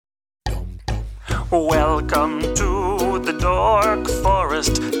Welcome to the Dork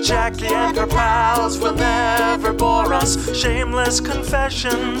Forest. Jackie and her pals will never bore us. Shameless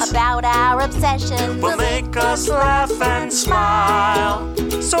confessions about our obsession will make us laugh and smile.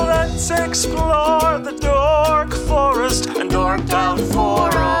 So let's explore the Dork Forest and dork out for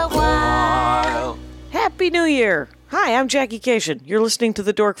a while. Happy New Year! Hi, I'm Jackie Cation. You're listening to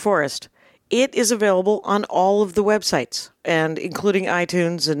The Dork Forest. It is available on all of the websites, and including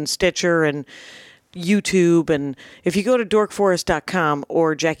iTunes and Stitcher and YouTube. And if you go to dorkforest.com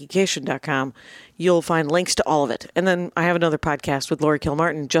or jackiecation.com, you'll find links to all of it. And then I have another podcast with Lori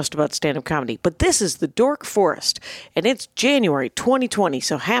Kilmartin just about stand-up comedy. But this is The Dork Forest, and it's January 2020,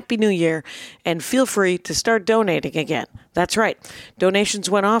 so Happy New Year, and feel free to start donating again. That's right. Donations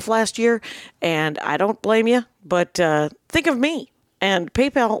went off last year, and I don't blame you, but think of me. And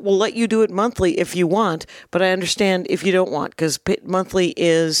PayPal will let you do it monthly if you want, but I understand if you don't want, because monthly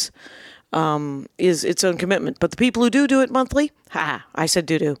is its own commitment. But the people who do it monthly, I said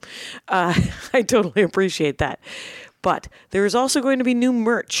do. I totally appreciate that. But there is also going to be new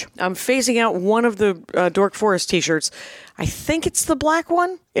merch. I'm phasing out one of the Dork Forest t-shirts. I think it's the black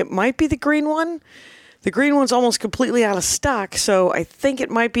one. It might be the green one. The green one's almost completely out of stock, so I think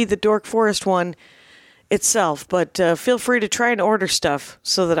it might be the Dork Forest one itself. But feel free to try and order stuff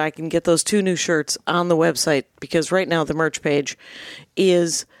so that I can get those two new shirts on the website, because right now the merch page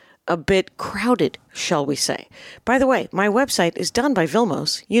is a bit crowded, shall we say. By the way, my website is done by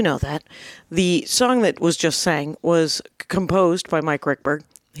Vilmos. You know that. The song that was just sang was composed by Mike Rickberg.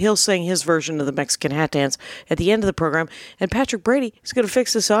 He'll sing his version of the Mexican hat dance at the end of the program, and Patrick Brady is going to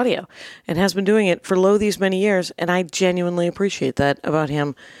fix this audio and has been doing it for these many years, and I genuinely appreciate that about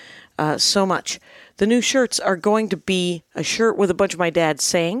him so much. The new shirts are going to be a shirt with a bunch of my dad's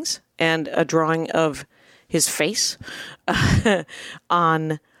sayings and a drawing of his face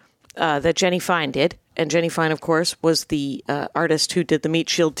on that Jenny Fine did. And Jenny Fine, of course, was the artist who did the Meat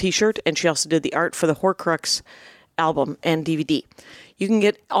Shield t-shirt, and she also did the art for the Horcrux album and DVD. You can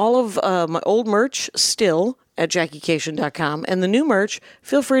get all of my old merch still at JackieCation.com, and the new merch,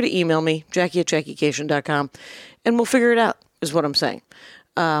 feel free to email me, Jackie@JackieCation.com, and we'll figure it out, is what I'm saying.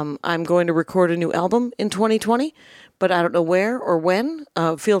 I'm going to record a new album in 2020, but I don't know where or when.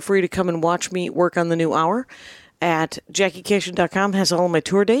 Feel free to come and watch me work on the new hour. At JackieCation.com has all my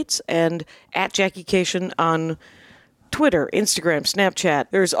tour dates, and at JackieCation on Twitter, Instagram, Snapchat.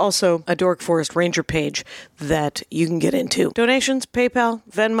 There's also a Dork Forest Ranger page that you can get into. Donations, PayPal,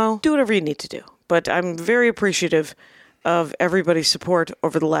 Venmo, do whatever you need to do. But I'm very appreciative of everybody's support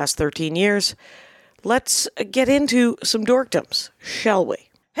over the last 13 years. Let's get into some dorkdoms, shall we?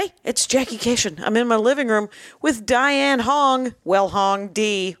 Hey, it's Jackie Cation. I'm in my living room with Diane Hong. Well, Hong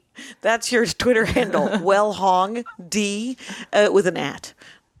D. That's your Twitter handle. Well, Hong D with an at.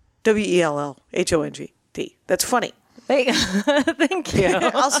 WELLHONGD. That's funny. Thank you.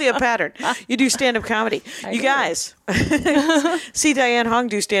 I'll see a pattern. You do stand-up comedy. You guys see Diane Hong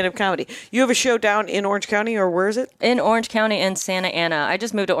do stand-up comedy. You have a show down in Orange County, or where is it? In Orange County and Santa Ana. I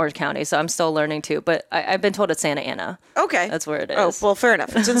just moved to Orange County, so I'm still learning too, but I've been told it's Santa Ana. Okay. That's where it is. Oh, well, fair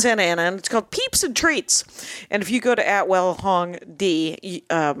enough. It's in Santa Ana, and it's called Peeps and Treats. And if you go to @WellHongD,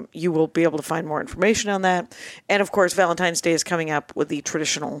 you will be able to find more information on that. And, of course, Valentine's Day is coming up with the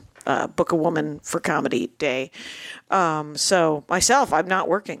traditional Book a Woman for Comedy Day. So, myself, I'm not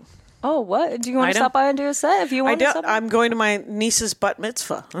working. Oh, what? Do you want to stop by and do a set if you want to? I'm going to my niece's bat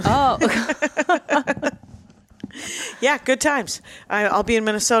mitzvah. Oh. Yeah, good times. I'll be in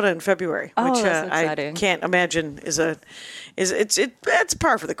Minnesota in February, which I can't imagine it's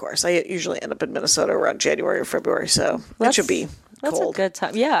par for the course. I usually end up in Minnesota around January or February, so that should be That's cold. a good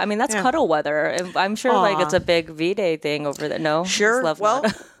time. Yeah, I mean, that's cuddle weather. I'm sure it's a big V-Day thing over there. No? Sure. Well,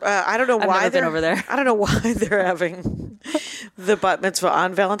 I don't know why I've never been over there. I don't know why they're having the bat mitzvah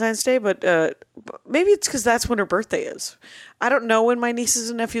on Valentine's Day, but maybe it's because that's when her birthday is. I don't know when my nieces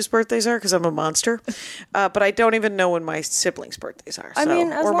and nephews' birthdays are because I'm a monster, but I don't even know when my siblings' birthdays are. I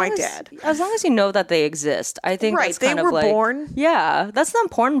mean, or my dad. As long as you know that they exist, I think right. That's They kind were of like, born. Yeah, that's the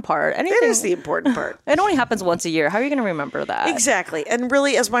important part. It is the important part. It only happens once a year. How are you going to remember that? Exactly. And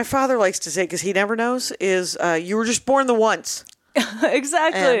really, as my father likes to say, because he never knows, is you were just born the once.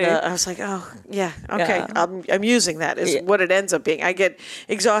 Exactly. And I was like, oh, yeah, okay. Yeah. I'm using that is what it ends up being. I get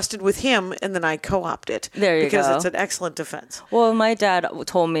exhausted with him, and then I co-opt it. There you because go. it's an excellent defense. Well, my dad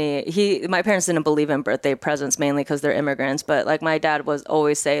told me, my parents didn't believe in birthday presents mainly because they're immigrants, but like my dad was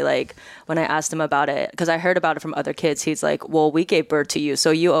always say, like, when I asked him about it, because I heard about it from other kids, he's like, well, we gave birth to you,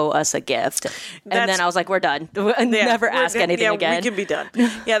 so you owe us a gift. And then I was like, we're done. Never ask anything again. We can be done.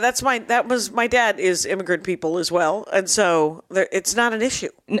 Yeah, that was my dad is immigrant people as well, and so it's not an issue.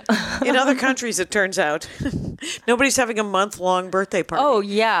 In other countries, it turns out, nobody's having a month-long birthday party. Oh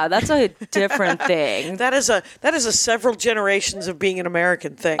yeah, that's a different thing. That is a several generations of being an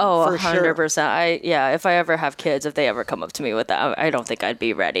American thing. Oh, for 100%. If I ever have kids, if they ever come up to me with that, I don't think I'd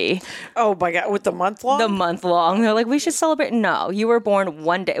be ready. Oh my God, with the month-long? The month long. They're like, we should celebrate. No, you were born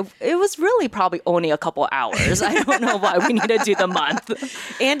one day. It was really probably only a couple hours. I don't know why we need to do the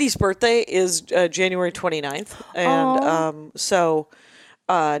month. Andy's birthday is January 29th.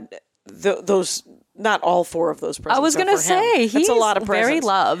 And those, not all four of those presents. I was going to say, he's a lot of presents. Very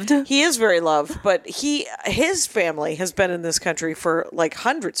loved. He is very loved, but his family has been in this country for like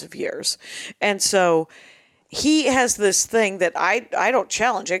hundreds of years. And so he has this thing that I don't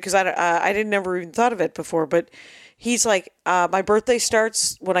challenge it because I didn't never even thought of it before, but he's like, my birthday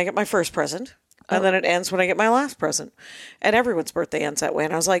starts when I get my first present, and then it ends when I get my last present. And everyone's birthday ends that way.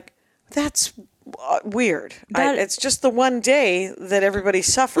 And I was like, that's weird. It's just the one day that everybody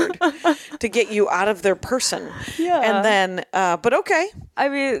suffered to get you out of their person. Yeah. And then, but okay. I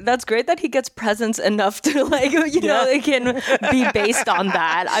mean, that's great that he gets presents enough to like, know, it can be based on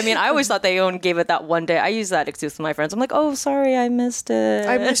that. I mean, I always thought they only gave it that one day. I use that excuse with my friends. I'm like, oh, sorry, I missed it.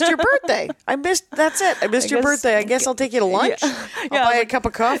 I missed your birthday. That's it. I missed your birthday. I guess I'll take you to lunch. Yeah. I'll buy a cup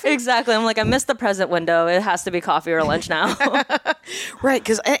of coffee. Exactly. I'm like, I missed the present window. It has to be coffee or lunch now. Right.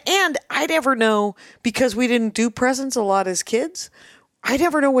 And I never know, because we didn't do presents a lot as kids, I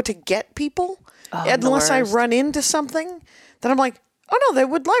never know what to get people unless I run into something that I'm like, oh no, they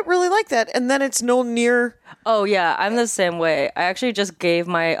would really like that. And then it's no near. Oh yeah, I'm the same way. I actually just gave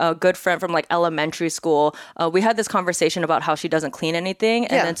my good friend from like elementary school. We had this conversation about how she doesn't clean anything,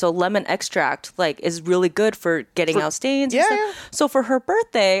 and then so lemon extract like is really good for getting out stains. Yeah, and stuff. yeah. So for her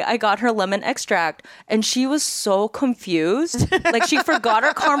birthday, I got her lemon extract, and she was so confused. Like she forgot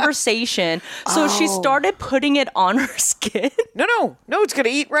our conversation, so she started putting it on her skin. No, it's gonna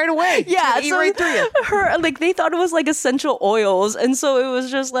eat right away. Yeah, eat right through you. Her like they thought it was like essential oils, and so it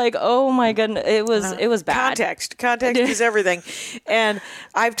was just like, oh my goodness, it was bad. Context is everything. And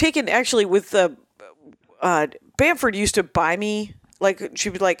I've taken, actually, with the Bamford used to buy me, like,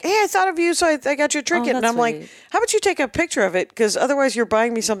 she'd be like, hey, I thought of you, so I got you a trinket. And I'm like, how about you take a picture of it? Because otherwise you're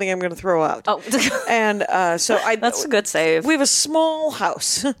buying me something I'm going to throw out. Oh. And so that's a good save. We have a small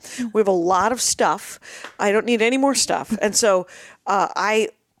house. We have a lot of stuff. I don't need any more stuff. And so I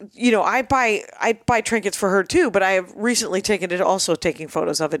buy trinkets for her too, but I have recently taken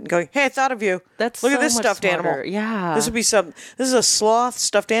photos of it and going, hey, I thought of you. Look So at this much stuffed smarter. animal. Yeah. This is a sloth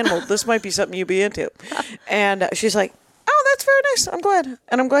stuffed animal. This might be something you'd be into. And she's like, oh, that's very nice. I'm glad.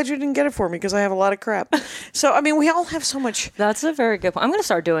 And I'm glad you didn't get it for me because I have a lot of crap. So, I mean, we all have so much. That's a very good point. I'm going to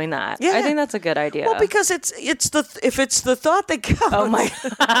start doing that. Yeah. I think that's a good idea. Well, because if it's the thought that counts. Oh my.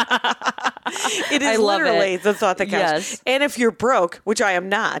 It is I love literally it. the thought that counts. Yes. And if you're broke, which I am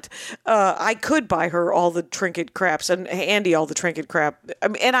not, I could buy her all the trinket craps and Andy all the trinket crap.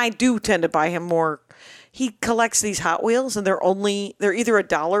 And I do tend to buy him more. He collects these Hot Wheels, and they're either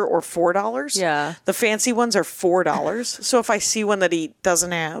 $1 or $4. Yeah. The fancy ones are $4. So if I see one that he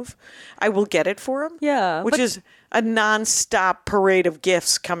doesn't have, I will get it for him. Yeah, Which is a nonstop parade of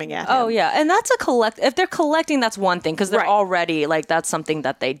gifts coming at him. Oh yeah, and that's a collect. If they're collecting, that's one thing because they're Right. already like that's something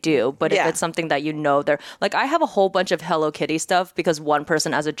that they do. But Yeah. if it's something that they're like, I have a whole bunch of Hello Kitty stuff because one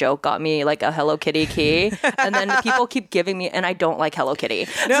person as a joke got me like a Hello Kitty key, and then people keep giving me, and I don't like Hello Kitty.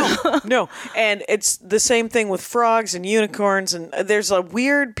 No. And it's the same thing with frogs and unicorns. And there's a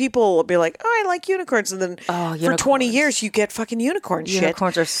weird people will be like, oh, I like unicorns. And then for 20 years, you get fucking unicorn shit.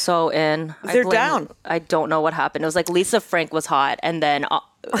 Unicorns are so in. They're down. I don't know what happened. It was like Lisa Frank was hot, and then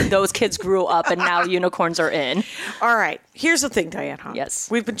those kids grew up, and now unicorns are in. All right. Here's the thing, Diane. Yes.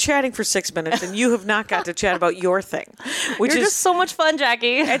 We've been chatting for 6 minutes, and you have not got to chat about your thing, which You're is just so much fun,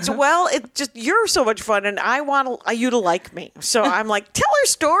 Jackie. you're so much fun, and I want you to like me. So I'm like, tell her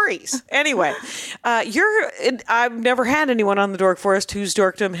stories. Anyway, I've never had anyone on the Dork Forest whose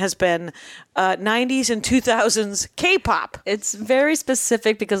dorkdom has been 90s and 2000s K-pop. It's very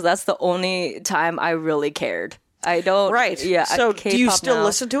specific because that's the only time I really cared. I don't. Right. Yeah. So K-pop do you still now,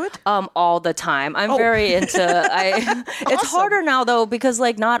 listen to it? all the time. I'm very into. It's harder now though because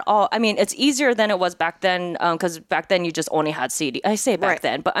like not all. I mean, it's easier than it was back then because back then you just only had CD. I say back Right.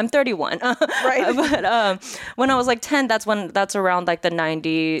 then, but I'm 31. Right. But when I was like 10, that's around like the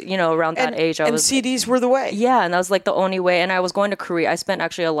 90. Around that age. And CDs were the way. Yeah, and that was like the only way. And I was going to Korea. I spent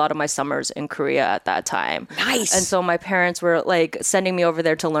actually a lot of my summers in Korea at that time. Nice. And so my parents were like sending me over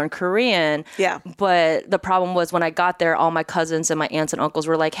there to learn Korean. Yeah. But the problem was was when I got there, all my cousins and my aunts and uncles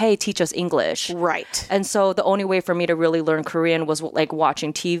were like, hey, teach us English. Right. And so the only way for me to really learn Korean was like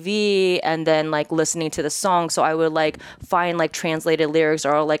watching TV and then like listening to the song. So I would like find like translated lyrics,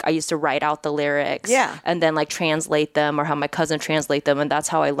 or like I used to write out the lyrics. Yeah. And then like translate them, or have my cousin translate them. And that's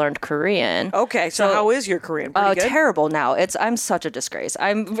how I learned Korean. Okay. So how is your Korean? Pretty good? Terrible now. I'm such a disgrace.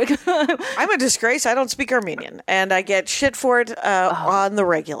 I'm a disgrace. I don't speak Armenian, and I get shit for it on the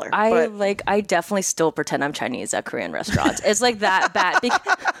regular. I definitely still pretend I'm Chinese at Korean restaurants. It's like that bad.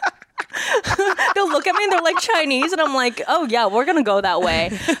 They'll look at me and they're like Chinese, and I'm like, oh yeah, we're gonna go that way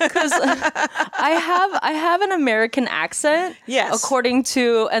because I have an American accent. Yes. According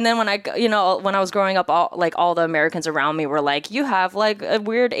to, and then when I was growing up, all the Americans around me were like, you have like a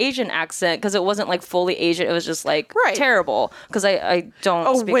weird Asian accent, because it wasn't like fully Asian. It was just like terrible because I don't.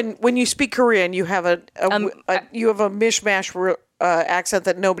 Oh, speak. when you speak Korean, you have a mishmash accent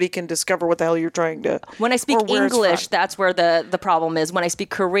that nobody can discover what the hell you're trying to. When I speak English, that's where the problem is. When I speak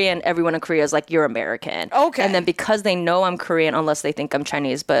Korean, everyone in Korea is like, you're American. Okay. And then because they know I'm Korean, unless they think I'm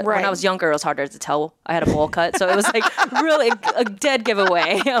Chinese. But when I was younger, it was harder to tell. I had a bowl cut. So it was like really a dead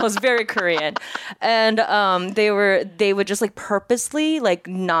giveaway. I was very Korean. And they would just like purposely like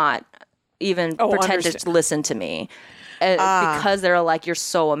not even pretend to listen to me. Because they're like, you're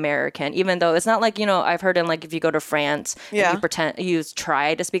so American, even though it's not like, I've heard in like, if you go to France and you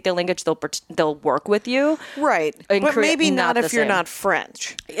try to speak their language, they'll work with you. Right. But maybe not if you're not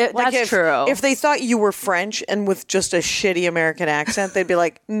French. That's true. If they thought you were French and with just a shitty American accent, they'd be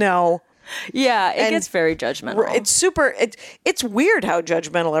like, no. Yeah, it gets very judgmental. It's weird how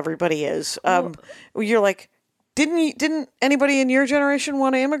judgmental everybody is. You're like, Didn't anybody in your generation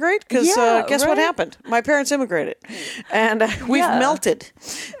want to immigrate? Because guess what happened? My parents immigrated, and we've melted,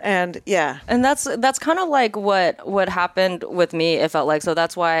 and and that's kind of like what happened with me. It felt like, so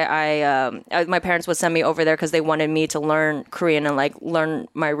that's why my parents would send me over there because they wanted me to learn Korean and like learn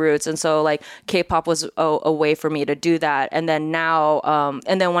my roots, and so like K-pop was a way for me to do that. And then now,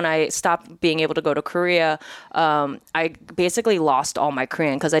 and then when I stopped being able to go to Korea, I basically lost all my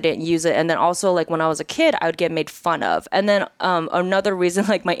Korean because I didn't use it. And then also like when I was a kid, I would get made fun of. And then another reason,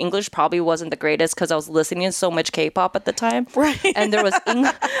 like my English probably wasn't the greatest because I was listening to so much K-pop at the time. Right. And there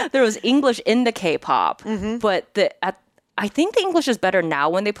was English in the K-pop, but I think the English is better now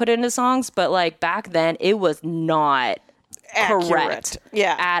when they put it into songs, but like back then it was not correct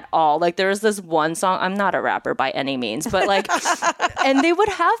at all. Like there was this one song, I'm not a rapper by any means, but like and they would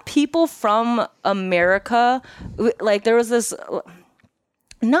have people from America, like there was this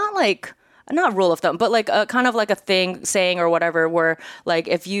not rule of thumb, but like a kind of like a saying or whatever, where like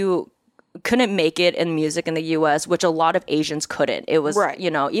if you couldn't make it in music in the US, which a lot of Asians couldn't, it was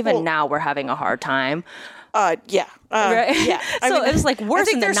even now we're having a hard time. Right? Yeah. So it was like worse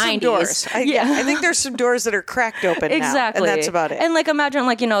in the 90s. I think there's some doors that are cracked open exactly. now, and that's about it. And like imagine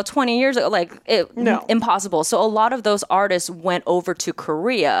like 20 years ago, like impossible. So a lot of those artists went over to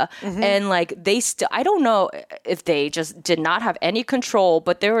Korea, and like they still, I don't know if they just did not have any control,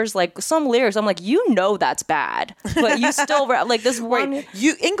 but there was like some lyrics I'm like, that's bad, but you still like this one.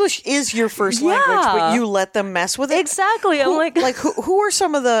 Wait, English is your first language, but you let them mess with it. Exactly. I'm like who are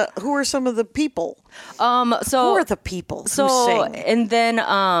some of the people? Who are the people who sing? And then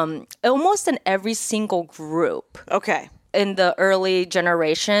almost in every single group. Okay. In the early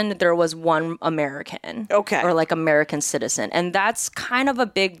generation, there was one American. Okay. Or like American citizen. And that's kind of a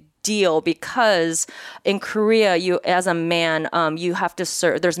big deal because in Korea, you as a man, you have to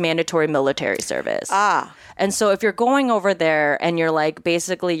serve, there's mandatory military service. And so if you're going over there and you're like,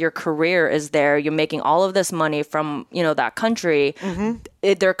 basically your career is there, you're making all of this money from, that country,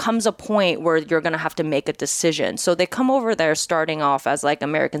 there comes a point where you're going to have to make a decision. So they come over there starting off as like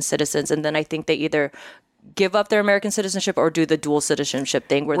American citizens. And then I think they either give up their American citizenship or do the dual citizenship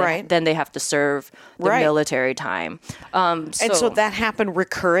thing where then they have to serve the military time. And so that happened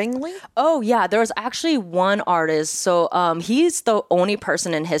recurringly? Oh, yeah. There was actually one artist. So he's the only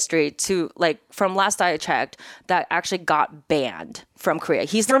person in history to, like, from last I checked, that actually got banned from Korea.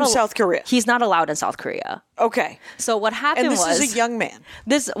 He's from South Korea. He's not allowed in South Korea. Okay. So what happened was... And this is a young man.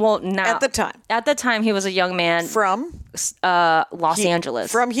 Now... At the time, he was a young man... From? Los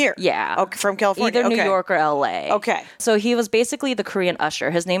Angeles. From here? Yeah. Okay, from California. Either New York or LA. Okay. So he was basically the Korean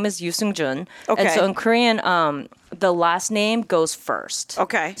usher. His name is Yoo Seung-jun. Okay. And so in Korean, the last name goes first.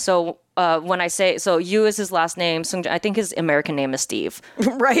 Okay. So... when I say, so Yu is his last name, Seung-jun, I think his American name is Steve.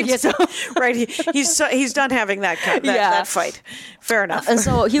 Right. Yeah, so, right. He's done having that fight. Fair enough. And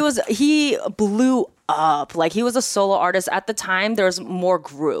so he blew up. Like he was a solo artist at the time. There was more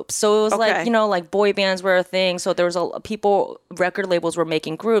groups, so it was like, you know, like boy bands were a thing. So there was record labels were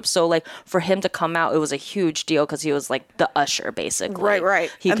making groups. So like for him to come out, it was a huge deal because he was like the Usher basically.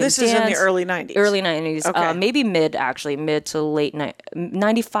 Right. He And could this is in the dance. early 90s. Early 90s, Okay. maybe mid to late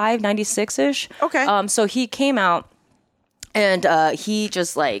 95, 96 ish. Okay. So he came out and he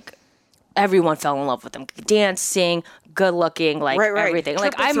just like everyone fell in love with him, dancing, good looking, like Right. everything.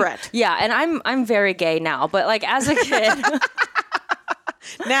 Like Triple threat. yeah, and I'm very gay now, but like as a kid.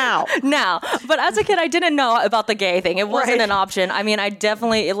 Now. But as a kid, I didn't know about the gay thing. It wasn't Right. an option. I mean, I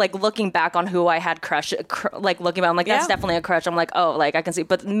definitely, like, looking back on who I had looking back, I'm like, that's Yeah. definitely a crush. I'm like, oh, like, I can see.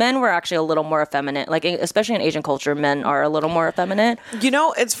 But men were actually a little more effeminate. Like, especially in Asian culture, men are a little more effeminate. You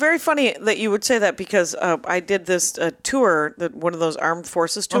know, it's very funny that you would say that because I did this tour, one of those armed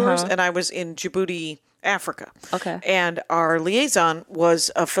forces tours, and I was in Djibouti, Africa. Okay. And our liaison was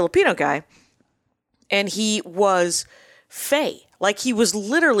a Filipino guy, and he was Faye. Like he was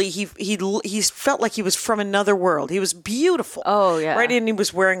literally he felt like he was from another world. He was beautiful. Oh, yeah. Right, and he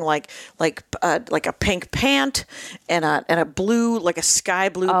was wearing like a pink pant and a blue, like a sky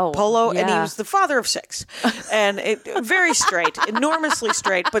blue polo, and he yeah. was the father of 6, and very straight, enormously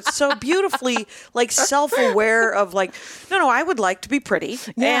straight, but so beautifully like self-aware of like, no, I would like to be pretty,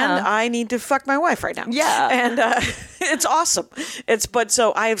 Yeah. and I need to fuck my wife right now. Yeah. And it's awesome.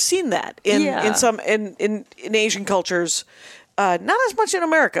 So I have seen that in some in Asian cultures. Not as much in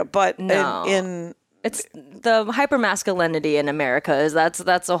America, but No. in It's the hypermasculinity in America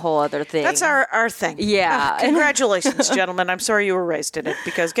that's a whole other thing. that's our thing. Yeah. Congratulations, gentlemen. I'm sorry you were raised in it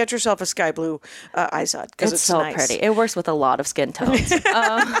because get yourself a sky blue Izod because it's so nice. pretty. It works with a lot of skin tones.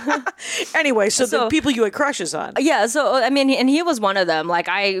 Anyway, so the So- people you had crushes on. Yeah, so I mean, and he was one of them. Like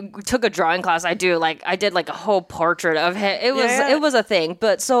I took a drawing class. I did like a whole portrait of him. It was a thing.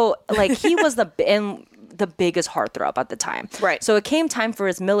 But so like he was the biggest heartthrob at the time. Right. So it came time for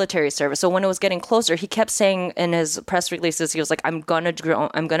his military service. So when it was getting closer, he kept saying in his press releases, he was like, "I'm gonna join.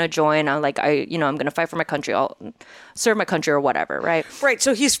 I'm gonna fight for my country. I'll serve my country or whatever." Right. Right.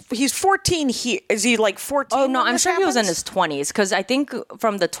 So he's 14 here. Is he like 14? Oh no, when I'm this sure he was in happens? his 20s because I think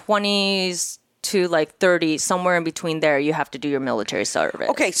from the 20s to like 30, somewhere in between there, you have to do your military service.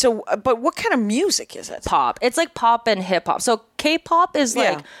 Okay. So, but what kind of music is it? Pop. It's like pop and hip hop. So K-pop is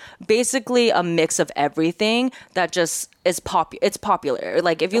like Yeah. basically a mix of everything that just is it's popular.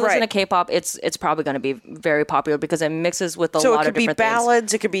 Like if you listen Right. to K-pop, it's probably going to be very popular because it mixes with a So lot it of could be different things.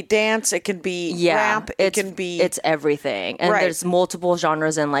 ballads, it could be dance, it can be rap, it can be. It's everything, and Right. there's multiple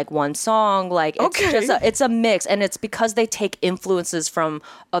genres in like one song. Like it's Okay. just it's a mix, and it's because they take influences from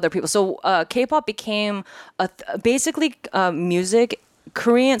other people. So K-pop became basically music.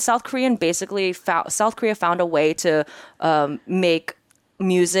 South Korea found a way to make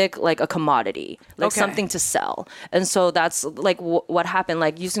music like a commodity, like Okay. something to sell. And so that's like what happened.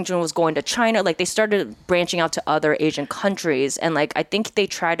 Like Yu Seung-jun was going to China, like they started branching out to other Asian countries, and like I think they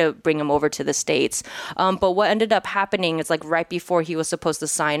tried to bring him over to the States. But what ended up happening is like right before he was supposed to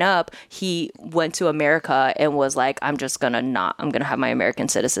sign up, he went to America and was like, I'm gonna have my American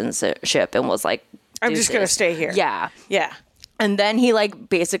citizenship, and was like, I'm just going to deuces. stay here. Yeah. Yeah. And then he like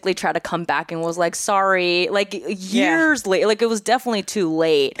basically tried to come back and was like, sorry, like years late. Like it was definitely too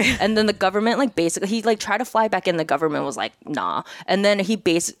late. And then the government like basically he like tried to fly back in. The government was like, nah. And then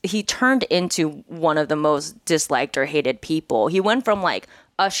he turned into one of the most disliked or hated people. He went from like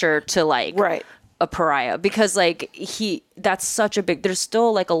Usher to like Right. a pariah because like that's such a big, there's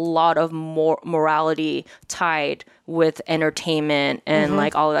still like a lot of morality tied with entertainment and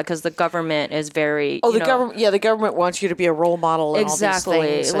like all of that because the government is very the government wants you to be a role model and exactly all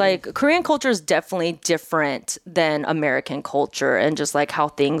these things. And- like Korean culture is definitely different than American culture and just like how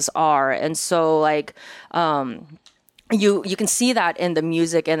things are. And so like you can see that in the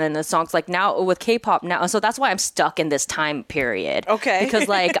music and in the songs like now with K-pop now. So that's why I'm stuck in this time period. Okay. Because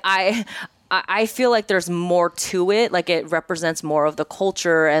like I feel like there's more to it. Like it represents more of the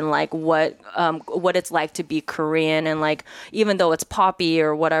culture and like what it's like to be Korean. And like, even though it's poppy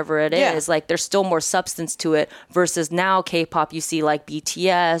or whatever it is, like there's still more substance to it versus now K-pop, you see like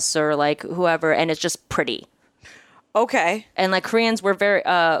BTS or like whoever, and it's just pretty. Okay. And like Koreans were very,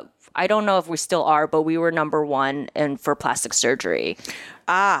 I don't know if we still are, but we were number one for plastic surgery.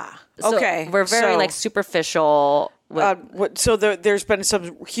 So Okay. we're very So- like superficial. There's been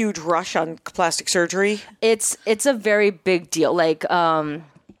some huge rush on plastic surgery. It's a very big deal. Like, to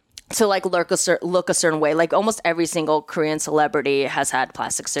like look a certain way. Like almost every single Korean celebrity has had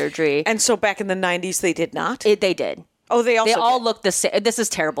plastic surgery. And so back in the 90s, they did not? They did. Oh, they also They all did. look the same. This is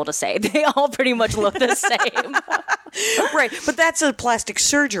terrible to say. They all pretty much look the same. Right, but that's a plastic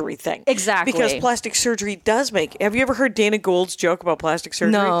surgery thing. Exactly. Because plastic surgery does make... Have you ever heard Dana Gould's joke about plastic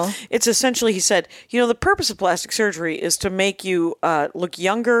surgery? No. It's essentially, he said, the purpose of plastic surgery is to make you look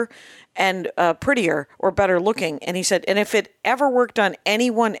younger and prettier or better looking. And he said, and if it ever worked on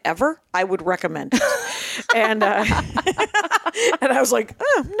anyone ever, I would recommend it. And and I was like,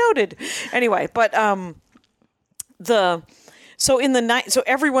 noted. Anyway, but so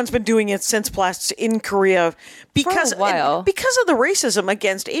everyone's been doing it since plastics in Korea because For a while. because of the racism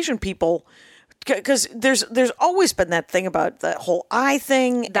against Asian people. Because there's always been that thing about the whole eye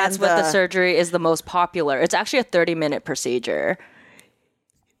thing. That's and what the surgery is the most popular. It's actually a 30-minute procedure.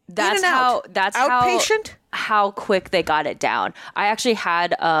 That's In and how. out. That's Outpatient? how quick they got it down. I actually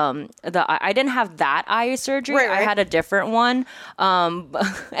had I didn't have that eye surgery. Right. I had a different one. And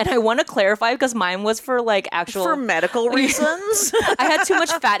I want to clarify because mine was for like actual for medical reasons. I had too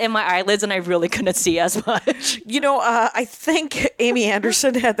much fat in my eyelids and I really couldn't see as much. I think Amy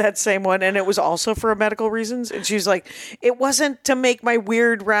Anderson had that same one, and it was also for medical reasons. And she's like, it wasn't to make my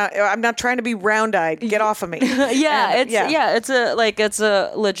weird round. I'm not trying to be round-eyed. Get off of me. It's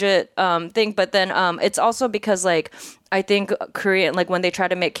a legit thing. But then it's also because like I think Korean, like when they try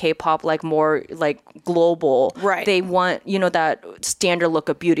to make K-pop like more like global, right? They want that standard look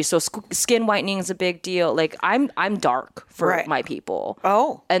of beauty. So skin whitening is a big deal. Like I'm dark for my people.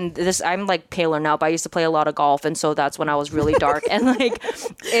 Oh, and I'm like paler now, but I used to play a lot of golf, and so that's when I was really dark. And like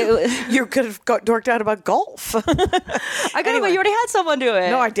you could have got dorked out about golf. I got it, but you already had someone do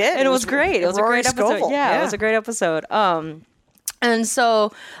it. No, I did, and it was great. It was a great episode. Scovel. Yeah, it was a great episode. And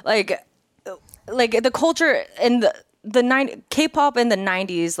so like the culture in the K-pop in the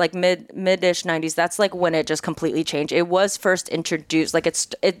 90s, like mid-ish 90s, that's like when it just completely changed. It was first introduced, like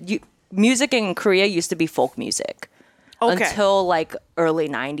music in Korea used to be folk music. Okay. Until like early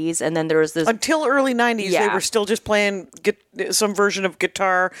 90s, and then there was this... Until early 90s, they were still just playing some version of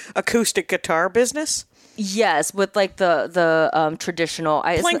acoustic guitar business? Yes, with like the traditional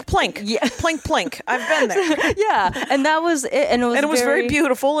plink. Yeah, plink. I've been there. Yeah, and that was it, and it was very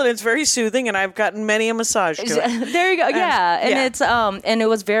beautiful, and it's very soothing, and I've gotten many a massage to it. There you go. Yeah, and it's and it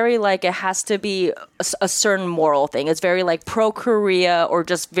was very like it has to be a certain moral thing. It's very like pro Korea or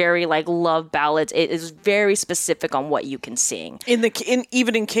just very like love ballads. It is very specific on what you can sing.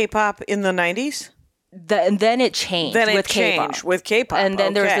 Even in K-pop in the 90s. And then it changed. With K-pop. And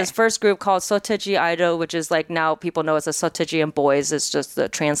then there was this first group called Sotaeji Idol, which is like now people know as a Sotaeji and Boys. It's just the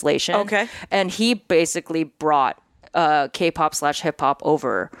translation. Okay. And he basically brought K-pop / hip hop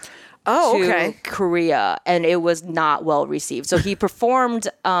over to Korea, and it was not well received. So he performed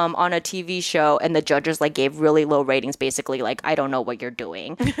on a TV show, and the judges like gave really low ratings, basically like, I don't know what you're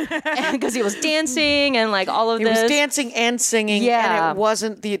doing, because he was dancing and like all of this. He was dancing and singing, and it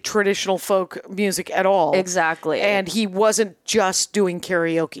wasn't the traditional folk music at all. Exactly. And he wasn't just doing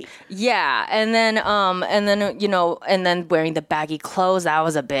karaoke. Yeah, and then wearing the baggy clothes, that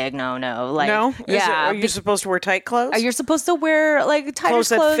was a big no. Like, no, are you supposed to wear tight clothes? Are you supposed to wear like tighter clothes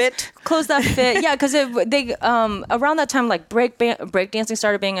that fit? Clothes that fit, yeah, because they around that time like break dancing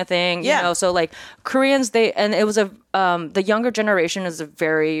started being a thing, you know. So like Koreans, it was the younger generation is a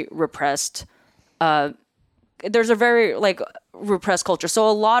very repressed. There's a very like repressed culture. So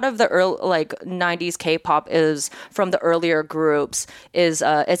a lot of the early like 90s K-pop is from the earlier groups is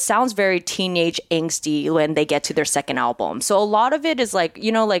it sounds very teenage angsty when they get to their second album. So a lot of it is like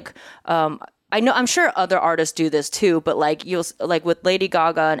I'm sure other artists do this too, but like you'll like with Lady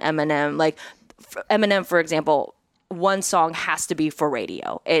Gaga and Eminem, like Eminem, for example, one song has to be for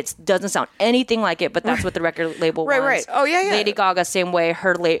radio. It doesn't sound anything like it, but that's what the record label wants. Right. Oh, yeah. Lady Gaga, same way.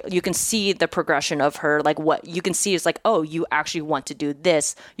 You can see the progression of her. Like what you can see is like, oh, you actually want to do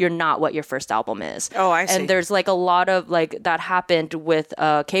this. You're not what your first album is. Oh, I see. And there's like a lot of like that happened with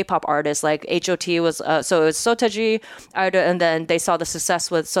K-pop artists. Like H.O.T. was so it was Sotaeji, and then they saw the success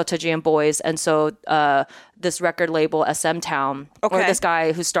with Sotaeji and Boys, and so this record label SM Town, or this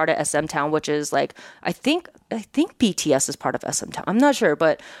guy who started SM Town, which is like I think BTS is part of SM Town. I'm not sure,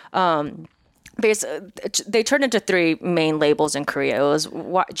 but they turned into three main labels in Korea. It was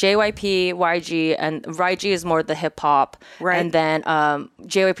JYP, YG, and YG is more the hip hop, right? And then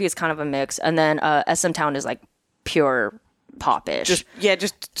JYP is kind of a mix, and then SM Town is like pure pop-ish.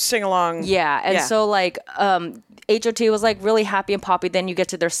 Just sing along. Yeah, and so like H.O.T. was like really happy and poppy. Then you get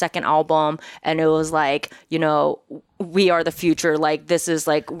to their second album, and it was like, we are the future. Like this is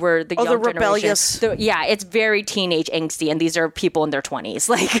like we're the young the rebellious. generation. It's very teenage angsty, and these are people in their 20s.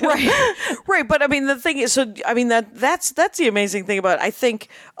 Like right. But I mean, the thing is, that's the amazing thing about it. I think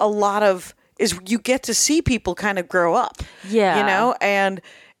a lot of is you get to see people kind of grow up. Yeah,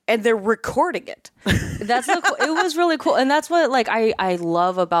 and they're recording it. That's it was really cool, and that's what like I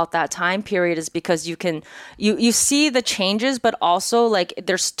love about that time period is because you see the changes, but also like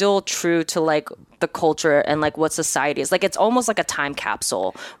they're still true to like the culture and like what society is like. It's almost like a time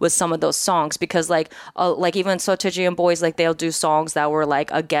capsule with some of those songs because like even Sotiji and Boys, like they'll do songs that were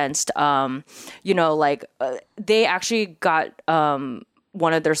like against they actually got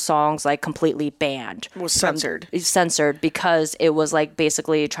one of their songs like completely banned, was censored because it was like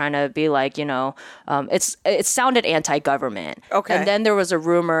basically trying to be like, it sounded anti-government. Okay. And then there was a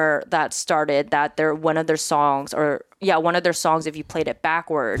rumor that started that one of their songs, if you played it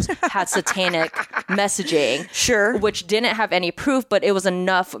backwards, had satanic messaging. Sure. Which didn't have any proof, but it was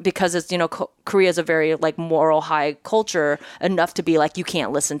enough because it's, Korea is a very like moral high culture, enough to be like, you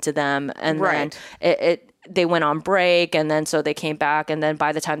can't listen to them. And right. then they went on break, and then so they came back, and then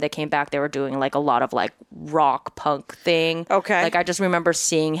by the time they came back, they were doing like a lot of like rock punk thing. Okay. Like I just remember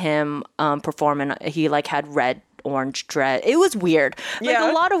seeing him perform, and he like had red orange dread. It was weird. Like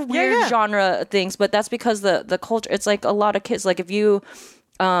a lot of weird genre things, but that's because the culture, it's like a lot of kids, like if you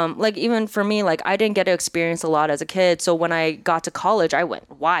like even for me, like I didn't get to experience a lot as a kid. So when I got to college, I went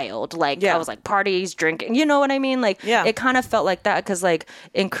wild. Like I was like parties, drinking, you know what I mean? Like it kind of felt like that because like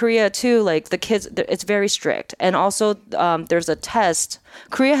in Korea too, like the kids, it's very strict. And also there's a test.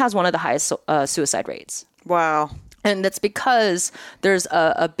 Korea has one of the highest suicide rates. Wow. And that's because there's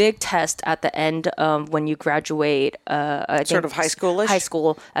a big test at the end when you graduate. Sort of high schoolish? High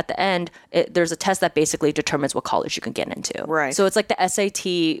school. At the end, there's a test that basically determines what college you can get into. Right. So it's like the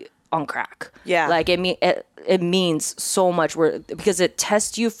SAT on crack. Yeah. Like it means so much because it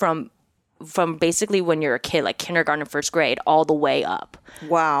tests you from basically when you're a kid, like kindergarten, first grade, all the way up.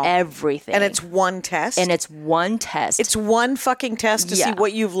 Wow. Everything. And it's one test? It's one fucking test to see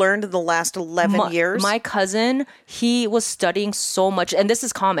what you've learned in the last 11 years? My cousin, he was studying so much, and this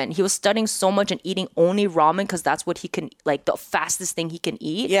is common. He was studying so much and eating only ramen because that's what he can, like the fastest thing he can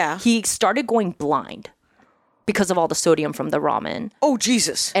eat. Yeah. He started going blind because of all the sodium from the ramen. Oh,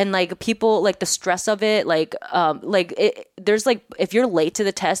 Jesus. And like people, like the stress of it, there's like, if you're late to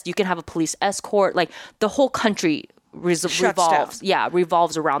the test, you can have a police escort. Like the whole country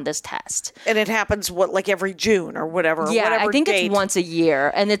revolves around this test. And it happens like every June or whatever. Yeah, whatever I think date. it's once a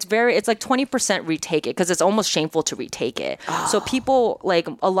year, and it's like 20% retake it because it's almost shameful to retake it. Oh. So people, like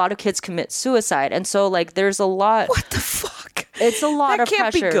a lot of kids commit suicide, and so like there's a lot. What the fuck? It's a lot of pressure.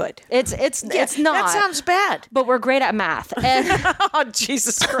 That can't be good. It's not. That sounds bad. But we're great at math. And oh,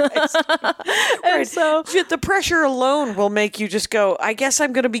 Jesus Christ. And so the pressure alone will make you just go, I guess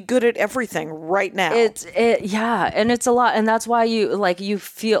I'm going to be good at everything right now. And it's a lot. And that's why you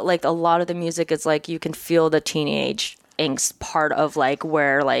feel like a lot of the music is like you can feel the teenage angst part of like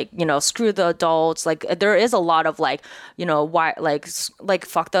where like, screw the adults. Like there is a lot of like, why like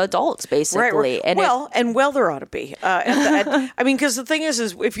fuck the adults basically. Right. And there ought to be. I mean, because the thing is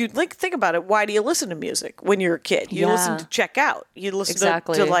if you think about it, why do you listen to music when you're a kid? You listen to Check Out. You listen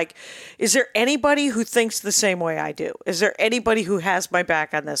to like, is there anybody who thinks the same way I do? Is there anybody who has my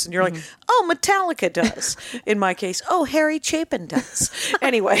back on this? And you're like, oh, Metallica does. In my case, oh, Harry Chapin does.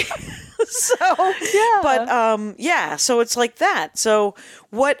 Anyway. So it's like that. So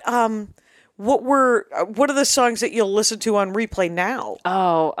what are the songs that you'll listen to on replay now?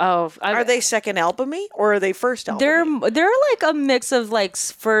 Are they second album-y or are they first album-y? They're like a mix of like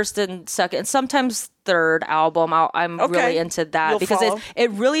first and second, sometimes third album. I'm really into that because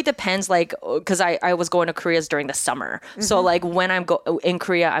it really depends. Like, because I was going to Korea during the summer, so like when I'm in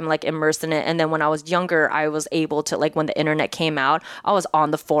Korea, I'm like immersed in it. And then when I was younger, I was able to like when the internet came out, I was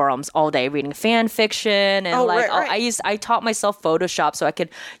on the forums all day reading fan fiction and I taught myself Photoshop so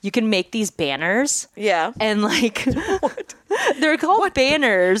you can make these banners. Yeah, and like they're called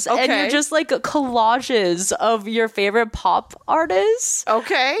banners, and you're just like collages of your favorite pop artists.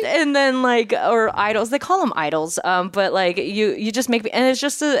 Okay, and then like or idols. They call them idols, but like you just make and it's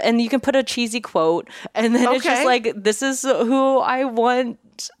just and you can put a cheesy quote, and then it's just like this is who I want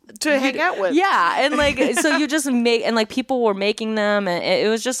to hang out with. Yeah, and like so you just make and like people were making them, and it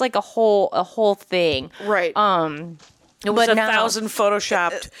was just like a whole thing. Right. It was 1,000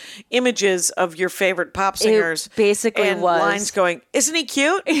 photoshopped images of your favorite pop singers. It basically and was. lines going, isn't he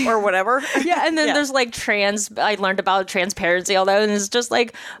cute? Or whatever. Yeah, and then there's like I learned about transparency, all that, and it's just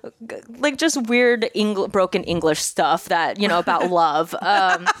like just weird broken English stuff that, about love.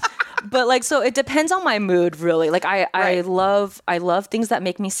 But like, so it depends on my mood, really. Like I love things that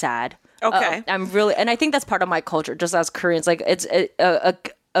make me sad. Okay. I'm really, and I think that's part of my culture, just as Koreans. Like it's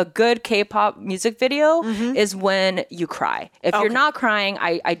a good K-pop music video is when you cry. If you're not crying,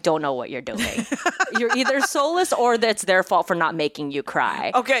 I don't know what you're doing. You're either soulless or that's their fault for not making you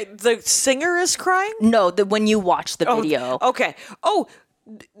cry. Okay, the singer is crying? No, when you watch the video. Okay. Oh,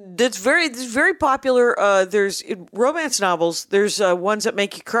 that's very popular. There's romance novels. There's ones that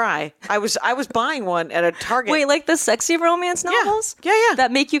make you cry. I was buying one at a Target. Wait, like the sexy romance novels? Yeah.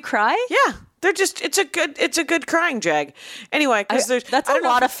 That make you cry? Yeah. They're just it's a good crying jag. Anyway, because that's a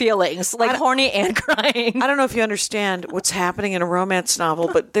lot of feelings, like horny and crying. I don't know if you understand what's happening in a romance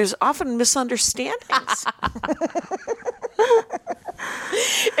novel, but there's often misunderstandings.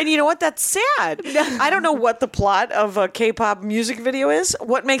 And you know what? That's sad. I don't know what the plot of a K-pop music video is.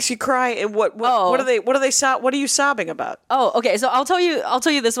 What makes you cry? And what are they? What are you sobbing about? Oh, okay. So I'll tell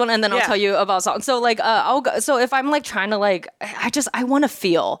you this one, and then I'll tell you about songs. So like, so if I'm like trying to like, I want to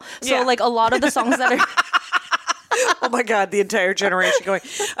feel. So like a lot of the songs that are. Oh my God, the entire generation going,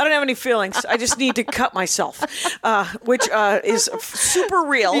 I don't have any feelings. I just need to cut myself, which is super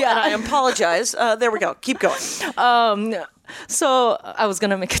real. Yeah. And I apologize. There we go. Keep going. So I was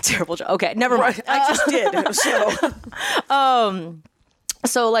going to make a terrible joke. Okay, never mind. I just did.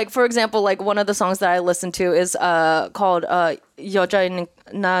 So like, for example, like one of the songs that I listen to is called 여자인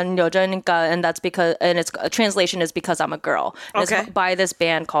난 여자니까, and that's because, and its translation is because I'm a girl. And Okay. It's by this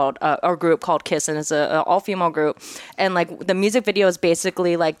band called or group called Kiss, and it's a all female group. And like the music video is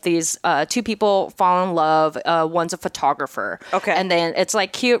basically like these two people fall in love. One's a photographer. Okay. And then it's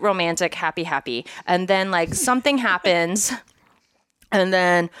like cute, romantic, happy, and then like something happens, and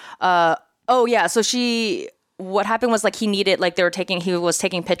then what happened was like he was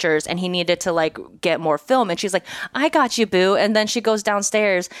taking pictures and he needed to like get more film, and she's like, I got you, boo. And then she goes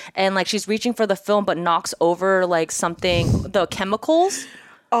downstairs and like she's reaching for the film but knocks over like something, the chemicals.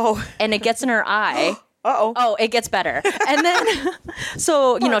 Oh. And it gets in her eye. Uh-oh. Oh, it gets better. And then,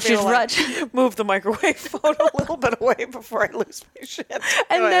 so, she's rushed. Move the microwave phone a little bit away before I lose my shit.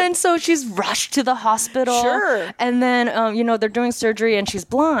 And then, so she's rushed to the hospital. Sure. And then, they're doing surgery and she's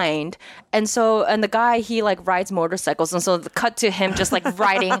blind. And so, and the guy, he like rides motorcycles. And so the cut to him just like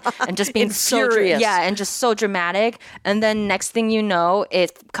riding and just being Furious. and just so dramatic. And then next thing you know,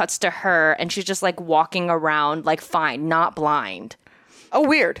 it cuts to her and she's just like walking around like fine, not blind. Oh,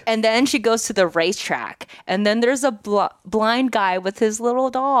 weird. And then she goes to the racetrack, and then there's a blind guy with his little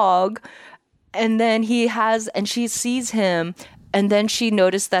dog, and then she sees him, and then she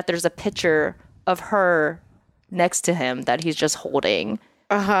noticed that there's a picture of her next to him that he's just holding.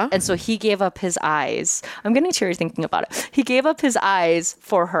 Uh-huh. And so he gave up his eyes. I'm getting teary thinking about it. He gave up his eyes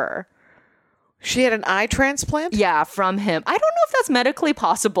for her. She had an eye transplant? Yeah, from him. I don't know if that's medically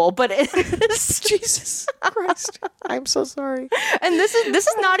possible, but it is. Jesus Christ. I'm so sorry. And this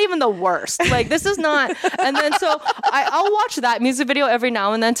is not even the worst. Like, this is not. And then so I'll watch that music video every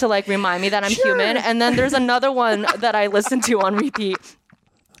now and then to like remind me that I'm human. And then there's another one that I listen to on repeat.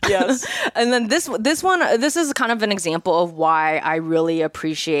 Yes. And then this is kind of an example of why I really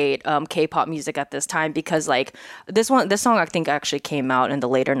appreciate K-pop music at this time, because like this song I think actually came out in the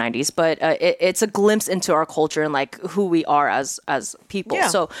later 90s, but it's a glimpse into our culture and like who we are as people. Yeah.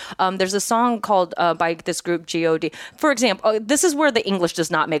 So there's a song called by this group God. For example, this is where the English does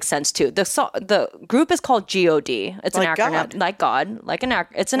not make sense too. The group is called God. It's like an acronym, God. like God, like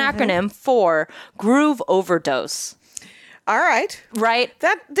it's an acronym for Groove Overdose. All right. Right?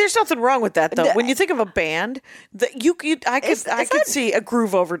 There's nothing wrong with that though. When you think of a band, I could see a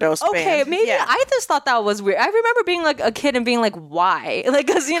Groove Overdose band. Okay, maybe Yeah. I just thought that was weird. I remember being like a kid and being like, why? Like,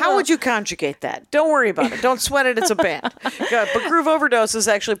 because How would you conjugate that? Don't worry about it. Don't sweat it. It's a band. Yeah, but Groove Overdose is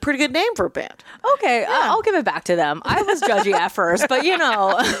actually a pretty good name for a band. Okay, I'll give it back to them. I was judgy at first, but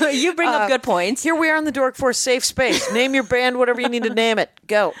you bring up good points. Here we are in the Dork Force safe space. Name your band whatever you need to name it.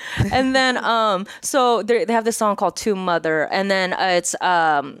 Go. And then, so they have this song called "To Mother," and then it's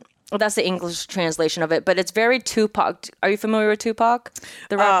that's the English translation of it, but it's very Tupac. Are you familiar with Tupac,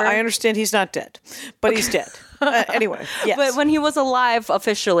 the rapper? I understand he's not dead, but he's dead. Anyway, yes. But when he was alive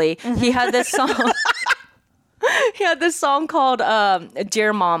officially, he had this song. He had this song called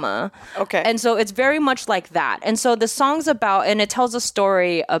Dear Mama. Okay. And so it's very much like that. And so the song's about, and it tells a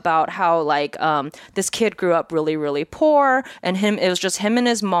story about how like this kid grew up really, really poor, and it was just him and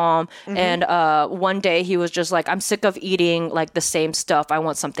his mom. Mm-hmm. And one day he was just like, I'm sick of eating like the same stuff. I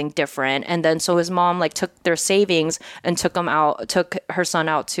want something different. And then so his mom like took their savings and took her son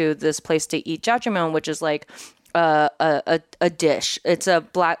out to this place to eat jjajangmyeon, which is like a dish. It's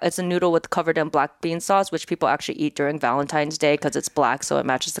a noodle covered in black bean sauce, which people actually eat during Valentine's Day because it's black, so it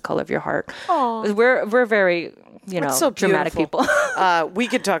matches the color of your heart. Aww. We're very so dramatic people. We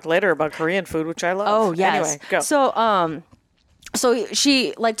could talk later about Korean food, which I love. Oh yes. Anyway, go. So so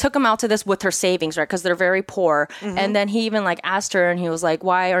she like took him out to this with her savings, right? Because they're very poor. And then he even like asked her, and he was like,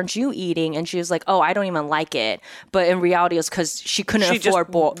 "Why aren't you eating?" And she was like, "Oh, I don't even like it." But in reality, it's because she couldn't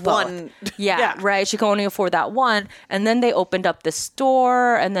afford both. One. Yeah, right. She could only afford that one. And then they opened up this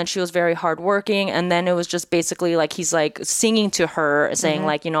store, and then she was very hardworking. And then it was just basically like he's like singing to her, saying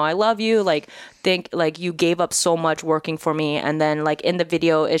like, you know, I love you. Like, think like you gave up so much working for me. And then like in the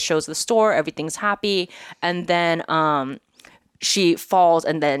video, it shows the store, everything's happy, and then she falls,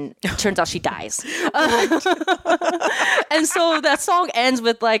 and then turns out she dies. And so that song ends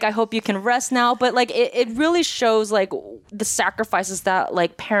with like, I hope you can rest now. But like, it really shows like the sacrifices that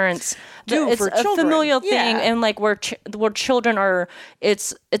like parents do it's for a children. familial thing. Yeah. And like where children are,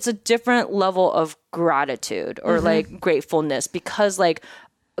 it's a different level of gratitude or like gratefulness, because like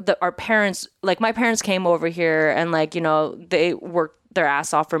our parents, like my parents came over here and like, you know, they worked their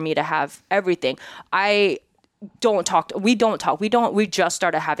ass off for me to have everything. We just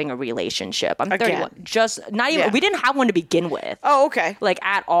started having a relationship. I'm 31. Just not even, we didn't have one to begin with. Oh, okay. Like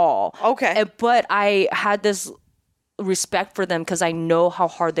at all. Okay. But I had this respect for them because I know how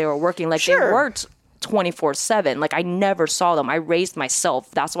hard they were working. Like they worked 24/7. Like I never saw them. I raised myself.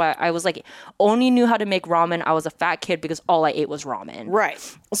 That's why I was like, only knew how to make ramen. I was a fat kid because all I ate was ramen. Right.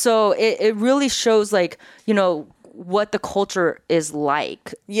 So it really shows like, you know, what the culture is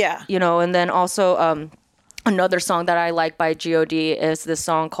like. Yeah. You know, and then also, another song that I like by G.O.D. is this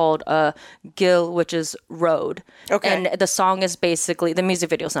song called Gil, which is Road. Okay. And the song is basically, the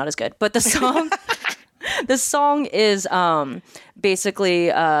music video is not as good, but the song, the song is basically,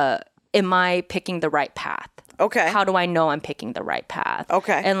 am I picking the right path? Okay. How do I know I'm picking the right path?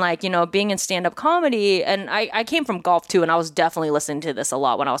 Okay. And like, you know, being in stand-up comedy, and I came from golf too, and I was definitely listening to this a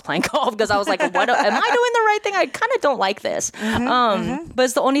lot when I was playing golf, because I was like, am I doing the right thing? I kind of don't like this. But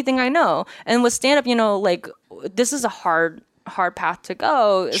it's the only thing I know. And with stand-up, you know, like this is a hard path to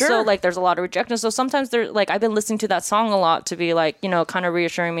go. Sure. So like there's a lot of rejection. So sometimes there, like I've been listening to that song a lot to be like, you know, kind of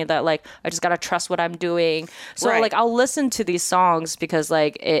reassuring me that like I just gotta trust what I'm doing. So like I'll listen to these songs because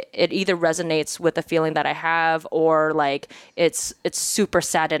like it either resonates with the feeling that I have, or like it's super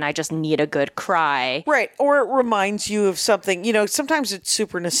sad and I just need a good cry. Right. Or it reminds you of something, you know, sometimes it's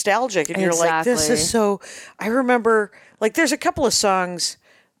super nostalgic and you're like, this is so, I remember, like there's a couple of songs,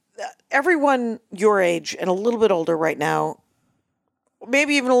 everyone your age and a little bit older right now,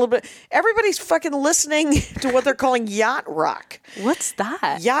 maybe even a little bit, everybody's fucking listening to what they're calling yacht rock. What's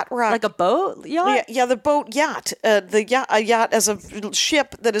that? Yacht rock. Like a boat yacht? Yeah, the boat yacht. A yacht as a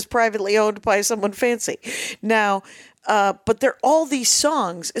ship that is privately owned by someone fancy. Now, but they're all these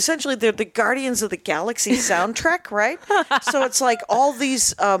songs. Essentially, they're the Guardians of the Galaxy soundtrack, right? So it's like all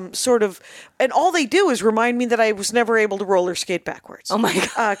these sort of, and all they do is remind me that I was never able to roller skate backwards. Oh my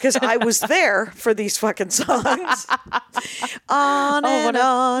God. Because I was there for these fucking songs. On and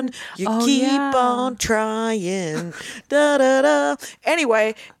on, you keep on trying. Da da da.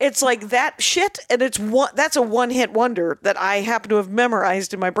 Anyway, it's like that shit, and that's a one-hit wonder that I happen to have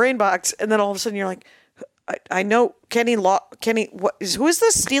memorized in my brain box, and then all of a sudden you're like, I know Kenny. Who is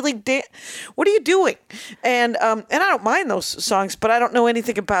this stealing? What are you doing? And I don't mind those songs, but I don't know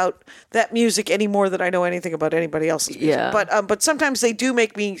anything about that music any more than I know anything about anybody else's music. Yeah. But sometimes they do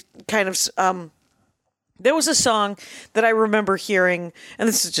make me kind of. There was a song that I remember hearing, and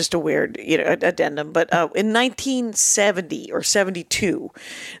this is just a weird, you know, addendum, but in 1970 or 72,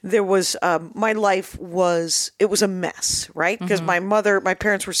 there was, my life was a mess, right? Because my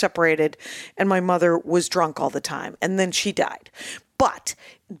parents were separated, and my mother was drunk all the time, and then she died. But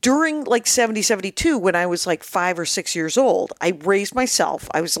during like 70, 72, when I was like 5 or 6 years old, I raised myself.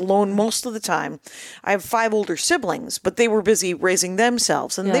 I was alone most of the time. I have 5 older siblings, but they were busy raising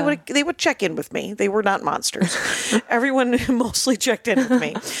themselves, and they would check in with me. They were not monsters. Everyone mostly checked in with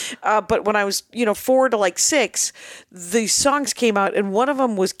me. But when I was, 4 to like 6, the songs came out, and one of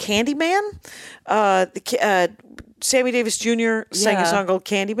them was Candyman. Sammy Davis Jr. sang a song called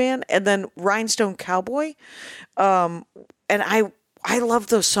Candyman, and then Rhinestone Cowboy. And I love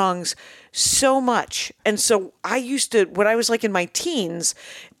those songs so much. And so I used to, when I was like in my teens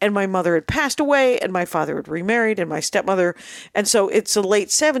and my mother had passed away and my father had remarried and my stepmother. And so it's the late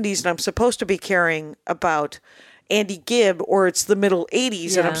 70s and I'm supposed to be caring about Andy Gibb, or it's the middle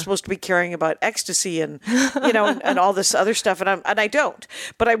 80s and I'm supposed to be caring about ecstasy and, and all this other stuff. And I don't,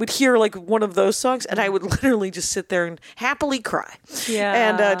 but I would hear like one of those songs and I would literally just sit there and happily cry.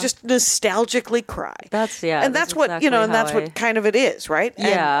 Yeah. And just nostalgically cry. And that's what, exactly and that's what kind of it is, right?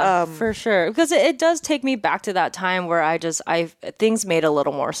 Yeah, And, for sure. Because it does take me back to that time where things made a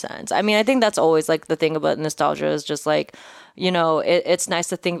little more sense. I mean, I think that's always like the thing about nostalgia is just like, it's nice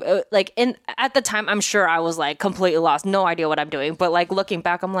to think like at the time, I'm sure I was like completely lost, no idea what I'm doing. But like looking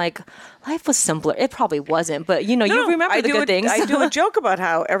back, I'm like, life was simpler. It probably wasn't, but you remember the good things. I do a joke about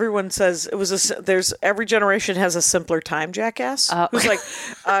how everyone says there's every generation has a simpler time, jackass. Who's like,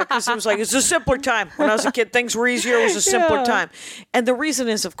 because it was like, it's a simpler time. When I was a kid, things were easier. It was a simpler time. And the reason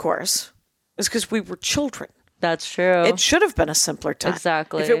is, of course, is because we were children. That's true. It should have been a simpler time.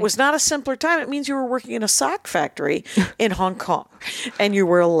 Exactly. If it was not a simpler time, it means you were working in a sock factory in Hong Kong and you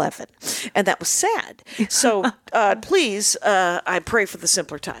were 11. And that was sad. So please, I pray for the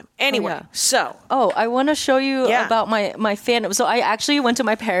simpler time. Anyway, so. Oh, I want to show you about my fandom. So I actually went to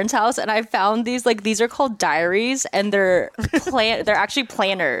my parents' house and I found these, like, these are called diaries and they're actually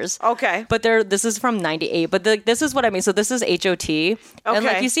planners. Okay. But this is from 98. But this is what I mean. So this is HOT. Okay. And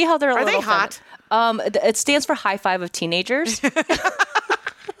like you see how they're a Are little they hot? It stands for High Five of Teenagers. High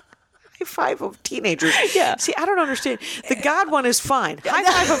Five of Teenagers. Yeah. See, I don't understand. The God one is fine. High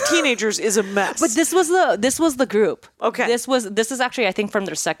Five of Teenagers is a mess. But this was the group. Okay. This is actually, I think, from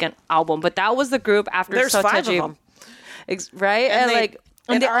their second album. But that was the group after There's Soteji. 5 of them. Right?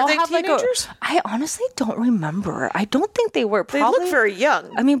 And they are all they have teenagers? I honestly don't remember. I don't think they were. They probably, look very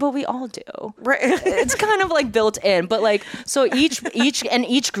young. I mean, but we all do. Right. It's kind of like built in. But like, so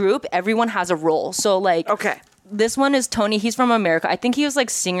each group, everyone has a role. So like, Okay. This one is Tony. He's from America. I think he was like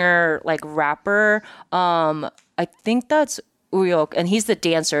singer, like rapper. I think that's Uyok, and he's the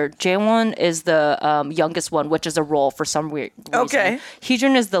dancer. Jaewon is the youngest one, which is a role for some weird reason. Okay.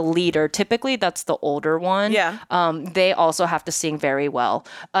 Heejun is the leader. Typically, that's the older one. Yeah. They also have to sing very well.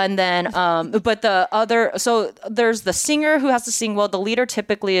 And then, but the other, so there's the singer who has to sing well. The leader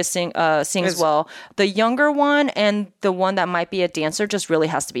typically sings well. The younger one and the one that might be a dancer just really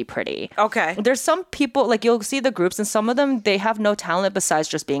has to be pretty. Okay. There's some people, like you'll see the groups, and some of them, they have no talent besides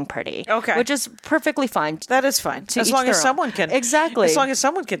just being pretty. Okay. Which is perfectly fine. That is fine. As each long as their own. someone can. Exactly. As long as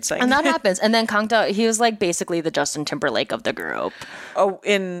someone can sing. And that happens. And then Kangta, he was like basically the Justin Timberlake of the group.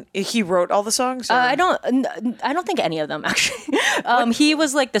 He wrote all the songs? Or? I don't think any of them actually. He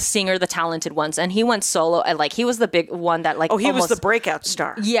was like the singer, the talented ones, and he went solo. And like he was the big one that like. Oh, he was the breakout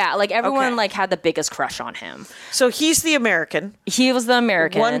star. Yeah, like everyone Okay. like had the biggest crush on him. So he's the American. He was the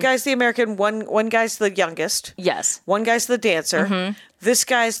American. One guy's the American. One guy's the youngest. Yes. One guy's the dancer. Mm-hmm. This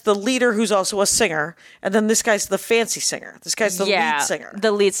guy's the leader, who's also a singer, and then this guy's the fancy singer. This guy's the lead singer.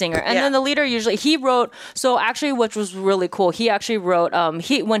 The lead singer. And then the leader usually, he wrote, so actually, which was really cool, he actually wrote,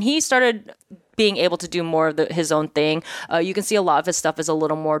 when he started being able to do more of his own thing, you can see a lot of his stuff is a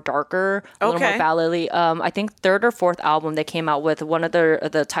little more darker, a little more ballad-y. I think third or fourth album they came out with, one of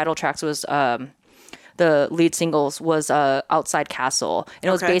the title tracks was... the lead singles was Outside Castle. And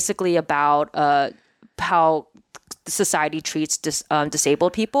it was basically about how society treats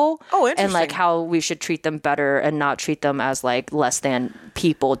disabled people. Oh, interesting. And like how we should treat them better and not treat them as like less than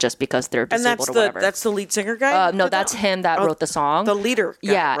people just because they're disabled or whatever. That's the lead singer guy? No, that's him that wrote the song. The leader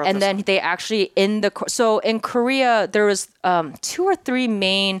guy wrote and the then song. they actually in Korea there was 2 or 3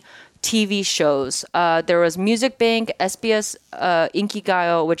 main TV shows. There was Music Bank, SBS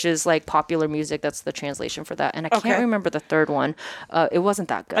Inkigayo, which is like popular music. That's the translation for that. And I can't remember the third one. It wasn't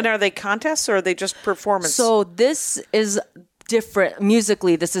that good. And are they contests or are they just performance? So this is different.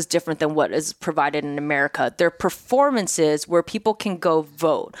 Musically, this is different than what is provided in America. They're performances where people can go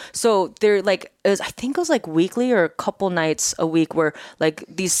vote. So they're like, I think it was like weekly or a couple nights a week where like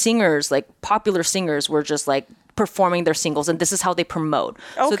these singers, like popular singers were just like performing their singles, and this is how they promote.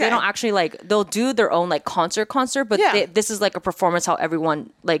 So they don't actually like, they'll do their own like concert, but this is like a performance how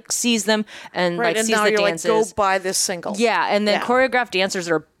everyone like sees them and like and sees now the you're dances. like, go buy this single. Yeah, and then choreographed dancers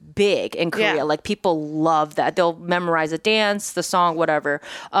are big in Korea. Yeah. Like people love that. They'll memorize a dance, the song, whatever.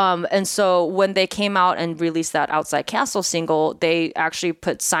 And so when they came out and released that Outside Castle single, they actually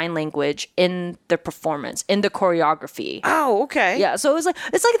put sign language in the performance, in the choreography. Oh, okay. Yeah, so it's like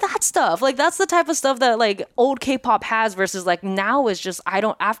that stuff. Like that's the type of stuff that like old K-pop has versus like now is just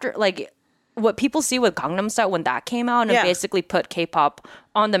what people see with Gangnam Style when that came out and it basically put K-pop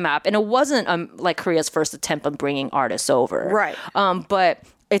on the map, and it wasn't like Korea's first attempt on bringing artists over, right? But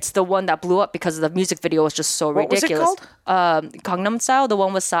it's the one that blew up because the music video was just so ridiculous. What was it called? Gangnam Style, the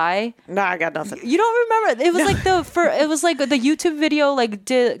one with Psy. No, I got nothing. You don't remember? It was it was like the YouTube video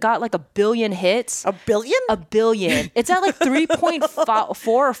got like 1 billion hits. 1 billion? 1 billion. It's at like 3.4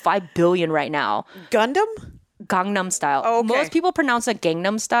 or 5 billion right now. Gundam? Gangnam Style. Oh, okay. Most people pronounce it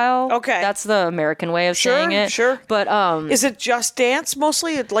Gangnam Style. Okay. That's the American way of saying it. Sure. But is it just dance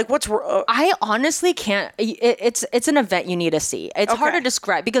mostly? Like what's I honestly can't. It's an event you need to see. It's hard Okay. to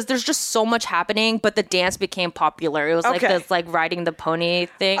describe because there's just so much happening. But the dance became popular. It was like Okay. this like riding the pony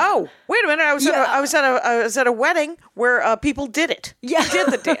thing. Oh, wait a minute! I was at a wedding where people did it. Yeah. Did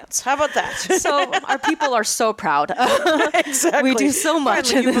the dance. How about that? So our people are so proud. Exactly. We do so much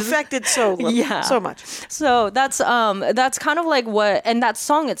Finally, in you this. perfected so much. So that's kind of like what, and that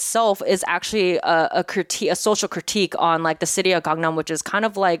song itself is actually a critique, a social critique on like the city of Gangnam, which is kind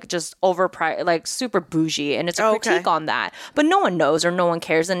of like just overpriced, like super bougie, and it's a critique on that. But no one knows or no one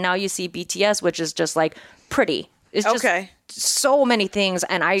cares. And now you see BTS, which is just like pretty. It's just so many things,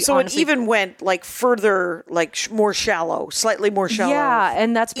 and So honestly, it even went like further, like more shallow, slightly more shallow. yeah,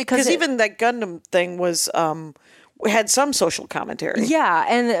 and that's because even that Gundam thing was had some social commentary.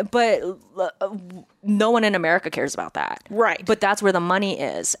 yeah, but no one in America cares about that. Right. But that's where the money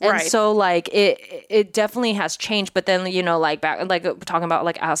is. And Right. so like it definitely has changed. But then, you know, like back, like talking about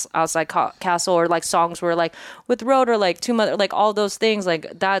like Outside Castle or like songs where like with Road or like Two Mother, like all those things, like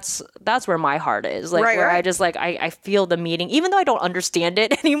that's where my heart is. Like where I just like, I feel the meaning, even though I don't understand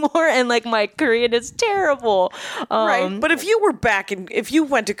it anymore. And like my Korean is terrible. Right. But if you were back if you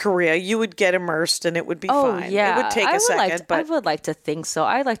went to Korea, you would get immersed and it would be fine. Yeah. It would take a second. I would like to think so.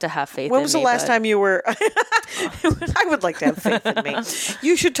 I like to have faith When in was the me, last but- time you were? I would like to have faith in me.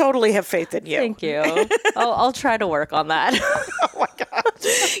 You should totally have faith in you. Thank you. I'll try to work on that. Oh my God.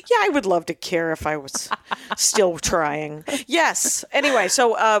 Yeah, I would love to care if I was still trying. Yes. Anyway,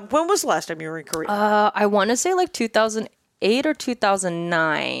 so when was the last time you were in Korea? I want to say like 2008 or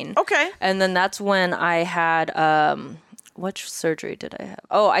 2009. Okay. And then that's when I had what surgery did I have?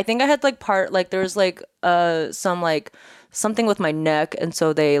 Oh, I think I had there was like some like something with my neck, and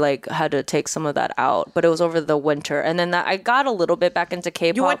so they like had to take some of that out, but it was over the winter. And then I got a little bit back into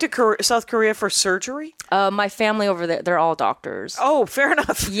K-pop. You went to South Korea for surgery? My family over there, they're all doctors. Oh, fair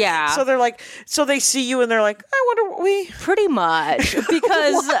enough. Yeah. So they're like, so they see you and they're like, I wonder what we. Pretty much,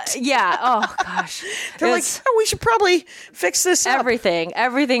 because yeah. Oh gosh, They're like, It's oh, we should probably fix this up.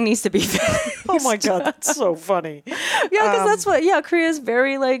 everything needs to be fixed. Oh my God, that's so funny. Yeah, because that's what. Yeah, Korea is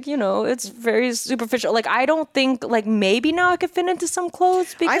very like, you know, it's very superficial. Like I don't think like maybe now I could fit into some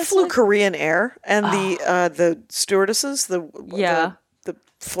clothes. Because I flew like, Korean Air, and the stewardesses, the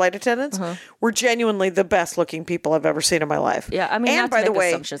flight attendants, were genuinely the best looking people I've ever seen in my life. Yeah, I mean, and not by to the make way,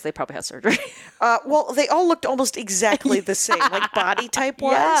 assumptions, they probably had surgery. well, they all looked almost exactly the same, like body type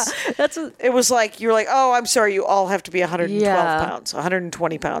wise. Yeah, It was like you're like, oh, I'm sorry, you all have to be 112 Yeah. pounds,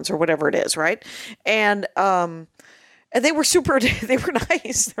 120 pounds, or whatever it is, right? And they were they were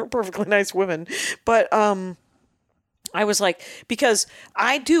nice. They were perfectly nice women, but I was like, because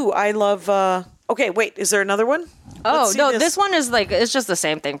I love. Okay, wait, is there another one? Oh Let's see no, this one is like it's just the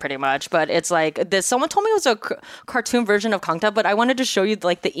same thing pretty much, but it's like this. Someone told me it was a cartoon version of Kangta, but I wanted to show you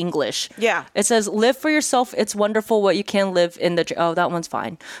like the English. Yeah. It says, "Live for yourself. It's wonderful what you can live in the." Oh, that one's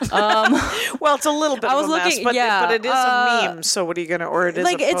fine. Well, it's a little bit I of was a mess, looking- but, yeah, but it is a meme. So what are you gonna? Or it is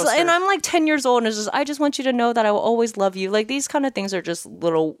Like a it's, poster. and I'm like 10 years old, and it's just I just want you to know that I will always love you. Like these kind of things are just a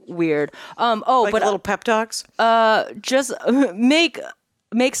little weird. like but little pep talks. just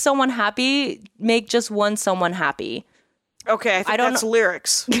make someone happy. Make just one someone happy. Okay, I think don't that's know-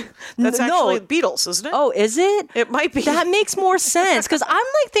 lyrics. That's No. actually the Beatles, isn't it? Oh, is it? It might be. That makes more sense because I'm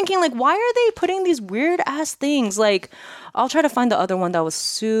like thinking like, why are they putting these weird ass things? Like, I'll try to find the other one that was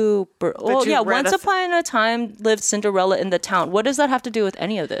super. Oh you yeah, read once upon a time lived Cinderella in the town. What does that have to do with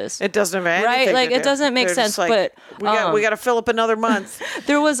any of this? It doesn't have anything Right, like, to it do. doesn't make They're just sense, like, but, we got to fill up another month.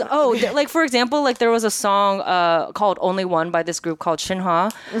 There was like for example, like there was a song called "Only One" by this group called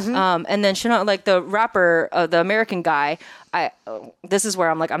Shinhwa, and then Shinhwa, like the rapper, the American guy. This is where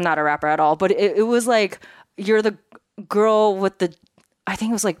I'm like I'm not a rapper at all, but it was like you're the girl with the. I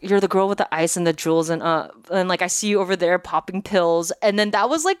think it was like you're the girl with the ice and the jewels and like I see you over there popping pills, and then that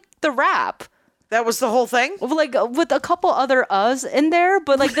was like the rap. That was the whole thing. Like with a couple other us in there,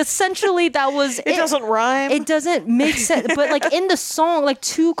 but like essentially that was It doesn't rhyme. It doesn't make sense. But like in the song, like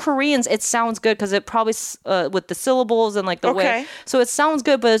to Koreans, it sounds good because it probably with the syllables and like the Okay. way. So it sounds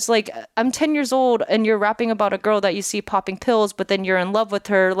good, but it's like I'm 10 years old and you're rapping about a girl that you see popping pills, but then you're in love with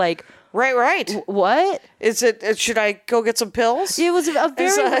her. Like Right. what? Is it? Should I go get some pills? It was a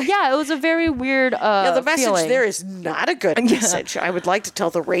very it was a very weird. Yeah, the message feeling. there is not a good message. I would like to tell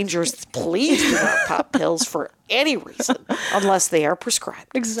the Rangers, please do not pop pills for any reason unless they are prescribed.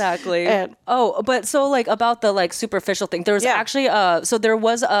 Exactly. And- but so like about the like superficial thing, there was actually so there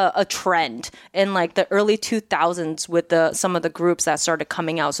was a trend in like the early 2000s with some of the groups that started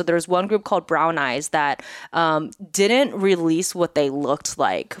coming out. So there was one group called Brown Eyes that didn't release what they looked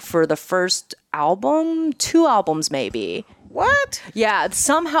like for the first album, 2 albums maybe. What? Yeah,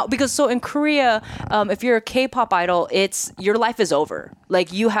 somehow, because so in Korea, if you're a K-pop idol, your life is over.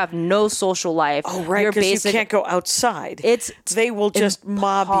 Like you have no social life. Oh, right, because you can't go outside. They will just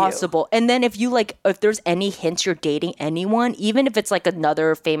mob you. Impossible. And then if there's any hints you're dating anyone, even if it's like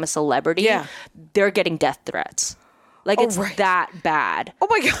another famous celebrity, they're getting death threats. Like it's that bad. Oh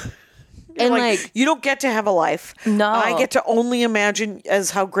my God. And like you don't get to have a life. No. I get to only imagine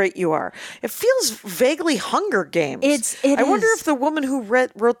as how great you are. It feels vaguely Hunger Games. I wonder if the woman who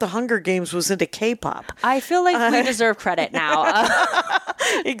wrote the Hunger Games was into K-pop. I feel like we deserve credit now.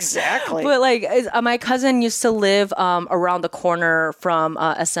 Exactly. But like my cousin used to live around the corner from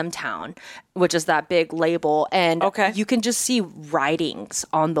SM Town, which is that big label, and you can just see writings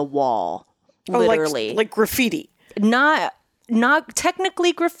on the wall, literally, like graffiti. Not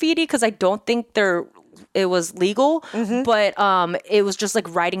technically graffiti, because I don't think it was legal, but it was just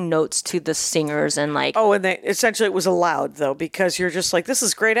like writing notes to the singers and like... Oh, and essentially it was allowed, though, because you're just like, this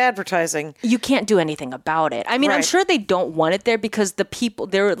is great advertising. You can't do anything about it. I mean, I'm sure they don't want it there because the people,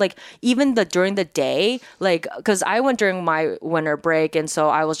 they're like, even during the day, like, because I went during my winter break, and so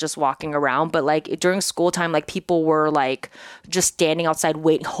I was just walking around, but like during school time, like people were like just standing outside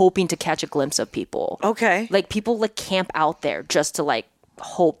hoping to catch a glimpse of people. Okay. Like people like camp out there just to like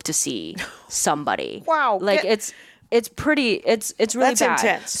hope to see somebody. Wow. Like it's really That's bad.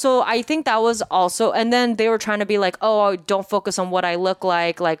 intense. So I think that was also, and then they were trying to be like, oh, don't focus on what I look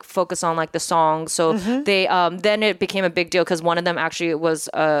like focus on like the song. So they then it became a big deal because one of them actually was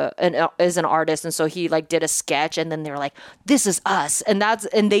is an artist, and so he like did a sketch, and then they were like, this is us, and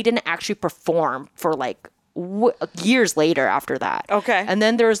they didn't actually perform for like years later after that. Okay. And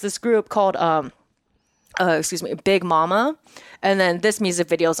then there was this group called Big Mama. And then this music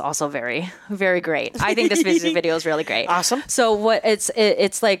video is also very, very great. I think this music video is really great. Awesome. So what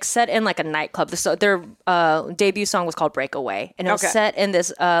it's like set in like a nightclub. So their debut song was called Breakaway, and it was set in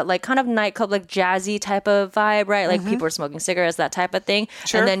this like kind of nightclub, like jazzy type of vibe, right? Like people are smoking cigarettes, that type of thing.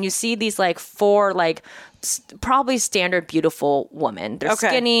 Sure. And then you see these like 4 like probably standard beautiful women. They're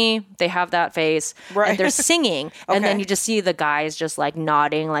skinny, they have that face, and they're singing. And then you just see the guys just like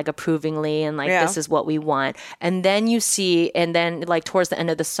nodding like approvingly and like this is what we want. And then you see, and then like towards the end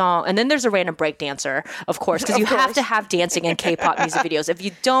of the song, and then there's a random break dancer, of course, because you have to have dancing in K-pop music videos. If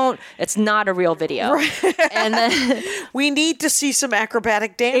you don't, it's not a real video. Right. And then we need to see some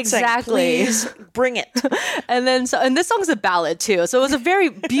acrobatic dancing. Exactly. Please bring it. And then and this song's a ballad too, so it was a very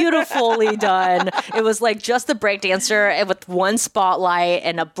beautifully done. It was like just the breakdancer with one spotlight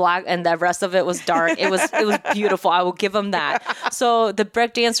and a black, and the rest of it was dark. It was beautiful. I will give them that. So the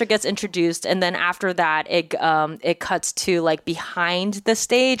breakdancer gets introduced, and then after that, it cuts to like behind the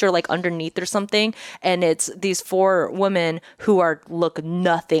stage or like underneath or something, and it's these 4 women who look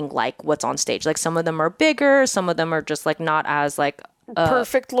nothing like what's on stage. Like some of them are bigger, some of them are just like not as like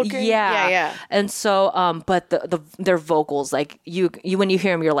perfect looking. Yeah. And so but their vocals, like you when you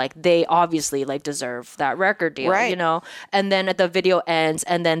hear them, you're like, they obviously like deserve that record deal, right. You know. And then the video ends,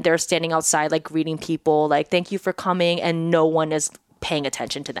 and then they're standing outside like greeting people, like thank you for coming, and no one is paying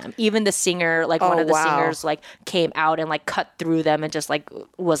attention to them. Even the singer, like one of the singers, like came out and like cut through them and just like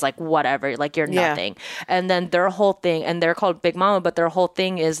was like, whatever, like you're nothing. And then their whole thing, and they're called Big Mama, but their whole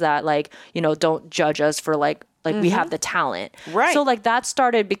thing is that like, you know, don't judge us for like we have the talent. Right. So like that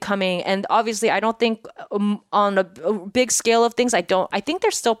started becoming, and obviously I don't think on a big scale of things, I think they're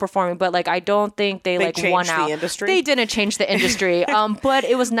still performing, but like I don't think they like won out. The industry. They didn't change the industry. But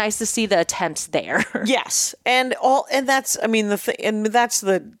it was nice to see the attempts there. Yes. And that's, I mean, that's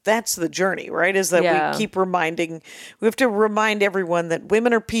the journey, right? Is that we keep we have to remind everyone that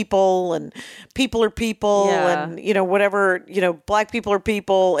women are people and people are people and, you know, whatever, you know, black people are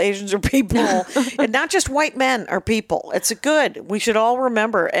people, Asians are people, and not just white men are people. It's good. We should all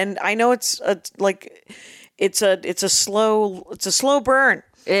remember. And I know it's a slow burn.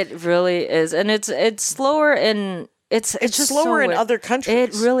 It really is. And it's slower in it's just slower in other countries.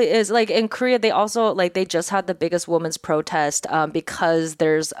 It really is. Like in Korea, they also like they just had the biggest women's protest because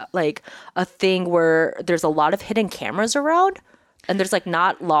there's like a thing where there's a lot of hidden cameras around. and there's like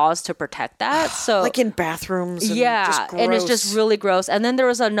not laws to protect that. So like in bathrooms. And yeah, just and it's gross. just really gross. And then there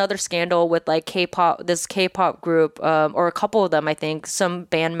was another scandal with like this K-pop group, or a couple of them, I think, some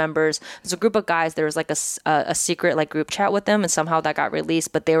band members. There's a group of guys. There was like a secret like group chat with them, and somehow that got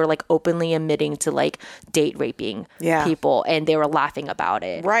released. But they were like openly admitting to like date raping people, and they were laughing about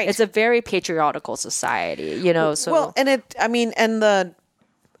it. Right. It's a very patriarchal society, you know. So well, and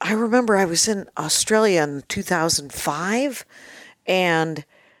I remember I was in Australia in 2005, and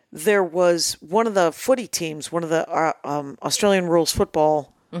there was one of the footy teams, one of the Australian rules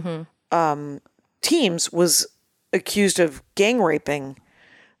football teams was accused of gang raping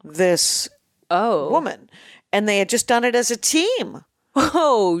this woman, and they had just done it as a team.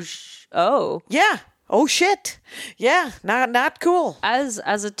 Yeah. Oh shit. Yeah, not cool. As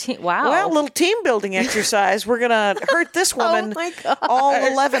a team, wow. Well, a little team building exercise. We're gonna hurt this woman. Oh my God. All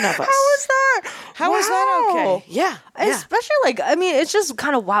 11 of us. How is that? How is that okay? Yeah. Especially like, I mean, it's just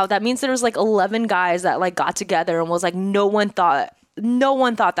kind of wow. That means there was like 11 guys that like got together and was like, no one thought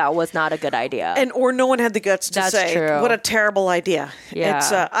that was not a good idea. Or no one had the guts to That's say, true. what a terrible idea. Yeah.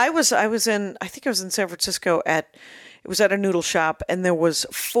 It's I think I was in San Francisco it was at a noodle shop, and there was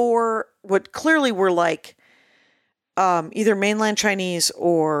 4 what clearly were like either mainland Chinese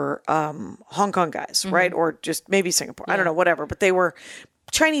or Hong Kong guys, right? Or just maybe Singapore. I don't know, whatever. But they were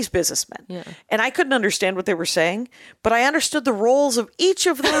Chinese businessmen. Yeah. And I couldn't understand what they were saying, but I understood the roles of each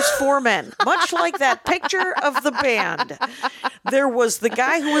of those 4 men, much like that picture of the band. There was the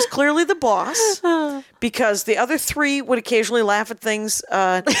guy who was clearly the boss, because the other 3 would occasionally laugh at things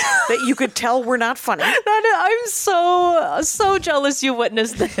that you could tell were not funny. I'm so jealous you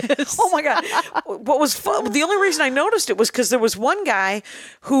witnessed this. Oh my God. What was fun? The only reason I noticed it was because there was one guy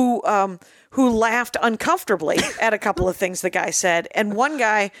who laughed uncomfortably at a couple of things the guy said, and one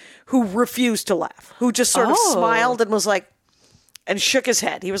guy who refused to laugh, who just sort of smiled and was like, and shook his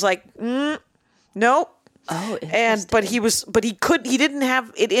head. He was like, nope. Oh, but he didn't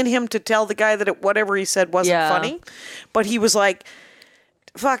have it in him to tell the guy that whatever he said wasn't funny, but he was like,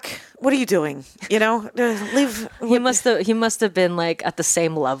 fuck, what are you doing? You know, leave. He must have been like at the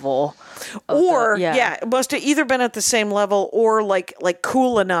same level. It must have either been at the same level or like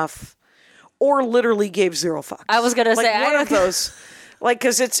cool enough, or literally gave 0 fucks. I was gonna say one of those. Like,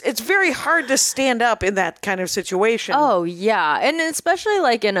 because it's very hard to stand up in that kind of situation. Oh yeah, and especially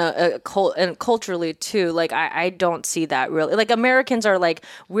like in and culturally too. Like I don't see that really. Like Americans are like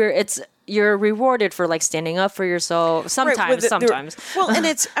you're rewarded for like standing up for yourself. Sometimes. Well, and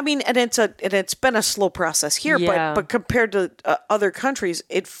it's been a slow process here, but compared to other countries,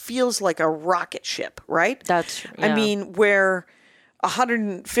 it feels like a rocket ship, right? That's. Yeah. I mean, where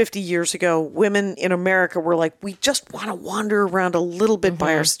 150 years ago, women in America were like, we just want to wander around a little bit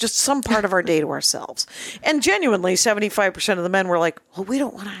by ourselves, just some part of our day to ourselves. And genuinely, 75% of the men were like, well, we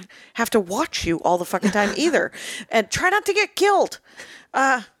don't want to have to watch you all the fucking time either. And try not to get killed.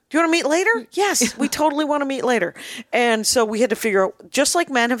 Do you want to meet later? Yes, we totally want to meet later. And so we had to figure out, just like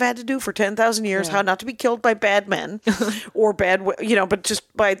men have had to do for 10,000 years, how not to be killed by bad men or but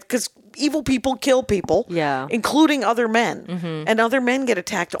just because evil people kill people, including other men. And other men get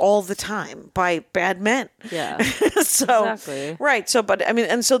attacked all the time by bad men. Yeah. Exactly. Right. So, but I mean,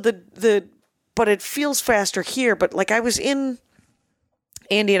 and so but it feels faster here. But like Andy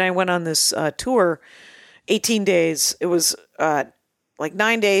and I went on this tour, 18 days. It was, like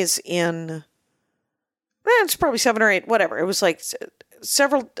 9 days in, it's probably 7 or 8, whatever. It was like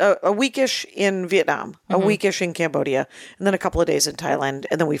a weekish in Vietnam, a weekish in Cambodia, and then a couple of days in Thailand,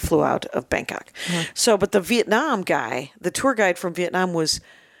 and then we flew out of Bangkok. So, but the Vietnam guy, the tour guide from Vietnam, was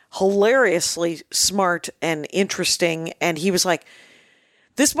hilariously smart and interesting, and he was like,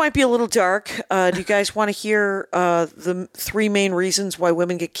 this might be a little dark. Do you guys want to hear the 3 main reasons why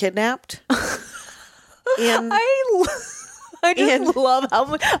women get kidnapped? I just love how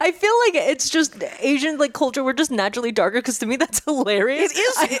much. I feel like it's just Asian like culture. We're just naturally darker because to me that's hilarious. It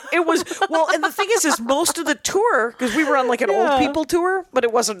is. It was and the thing is most of the tour, because we were on like an old people tour, but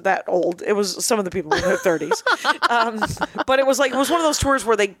it wasn't that old. It was some of the people in their 30s. But it was one of those tours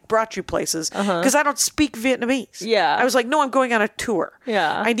where they brought you places because I don't speak Vietnamese. Yeah, I was like, no, I'm going on a tour.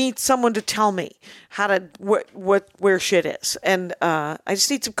 Yeah, I need someone to tell me how to where shit is, and I just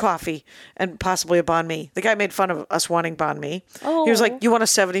need some coffee and possibly a banh mi. The guy made fun of us wanting banh mi. me. He was like, "You want a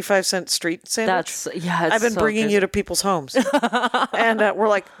 75-cent street sandwich?" It's I've been so bringing crazy. you to people's homes, and we're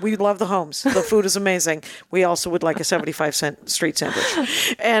like, "We love the homes. The food is amazing. We also would like a 75-cent street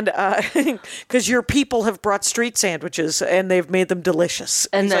sandwich," and because your people have brought street sandwiches and they've made them delicious,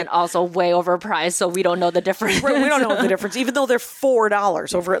 And He's then like, also way overpriced, so we don't know the difference. we don't know the difference, even though they're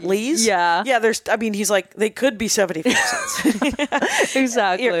 $4 over at Lee's. Yeah. There's. I mean, he's like, they could be 75 cents.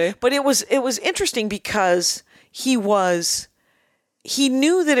 Exactly. But it was interesting because he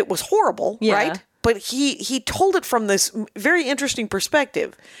knew that it was horrible, Yeah. right? But he told it from this very interesting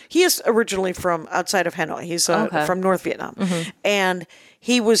perspective. He is originally from outside of Hanoi. He's Okay. from North Vietnam, and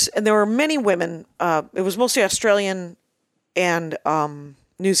and there were many women. It was mostly Australian and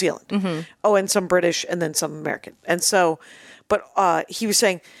New Zealand. Oh, and some British, and then some American. And so, but he was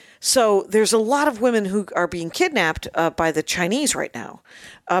saying, so there's a lot of women who are being kidnapped by the Chinese right now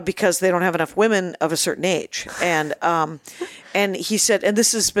because they don't have enough women of a certain age. And he said, and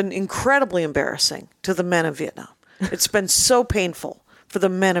this has been incredibly embarrassing to the men of Vietnam. It's been so painful for the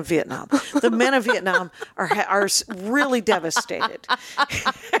men of Vietnam. The men of Vietnam are really devastated.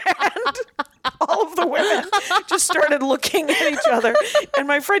 And all of the women just started looking at each other. And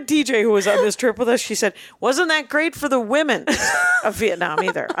my friend TJ, who was on this trip with us, she said, wasn't that great for the women of Vietnam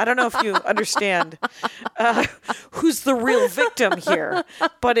either? I don't know if you understand who's the real victim here,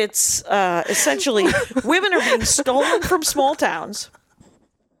 but it's essentially women are being stolen from small towns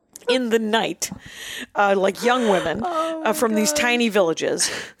in the night, like young women from these tiny villages.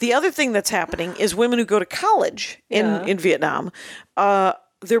 The other thing that's happening is women who go to college in Vietnam,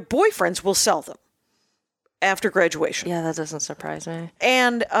 their boyfriends will sell them after graduation. Yeah, that doesn't surprise me.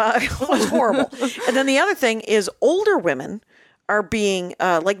 And it was horrible. And then the other thing is older women are being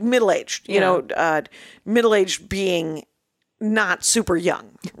like middle-aged, middle-aged being not super young,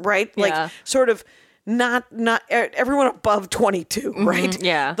 right? Yeah. Like sort of not everyone above 22, right?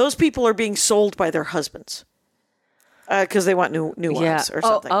 yeah. Those people are being sold by their husbands because they want new wives or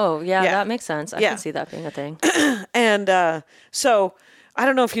something. Yeah, that makes sense. I can see that being a thing. And so I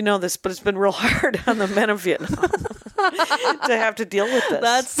don't know if you know this, but it's been real hard on the men of Vietnam to have to deal with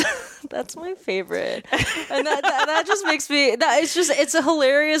this. That's my favorite, and that just makes me. It's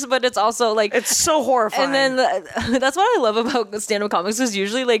hilarious, but it's also like It's so horrifying. And then that's what I love about stand-up comics is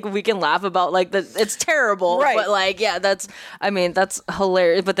usually like we can laugh about like it's terrible, Right. But like that's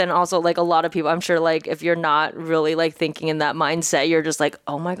hilarious. But then also like a lot of people, I'm sure like if you're not really like thinking in that mindset, you're just like,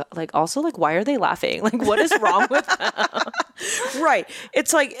 oh my god, like also like why are they laughing? Like what is wrong with them? Right.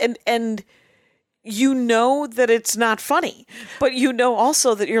 It's like, and you know that it's not funny, but you know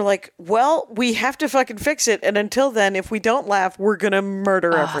also that you're like, well, we have to fucking fix it. And until then, if we don't laugh, we're going to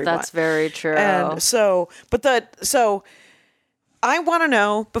murder everyone. That's very true. And so I want to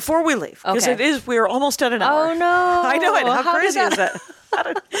know before we leave, because Okay. we're almost at an hour. Oh no. I know it. How How crazy did is that?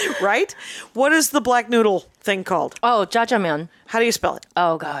 Right? What is the black noodle thing called? Oh, jjajangmyeon. How do you spell it?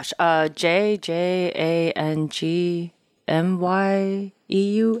 Oh gosh.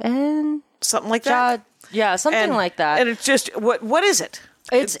 JJANGMYEUN. Something like that? Yeah, something like that. And it's just, what is it?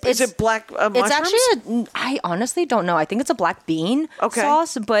 Is it black mushrooms? It's actually I honestly don't know. I think it's a black bean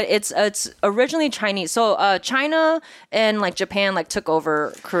sauce, but it's originally Chinese. So China and like Japan like took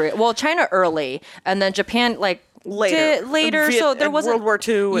over Korea. Well, China early, and then Japan like later. So there wasn't World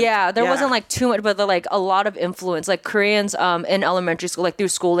War II. There wasn't like too much, but like a lot of influence. Like Koreans in elementary school, like through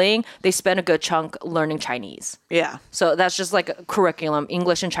schooling, they spend a good chunk learning Chinese. Yeah. So that's just like a curriculum.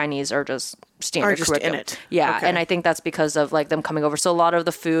 English and Chinese are just standard just curriculum. in it. Yeah, Okay. and I think that's because of like them coming over. So a lot of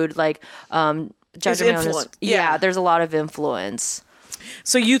the food, like jjajangmyeon influence. yeah, there's a lot of influence.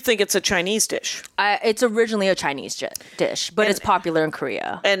 So you think it's a Chinese dish? It's originally a Chinese dish, but it's popular in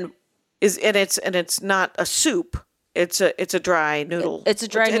Korea. And it's not a soup. It's a dry noodle. It's a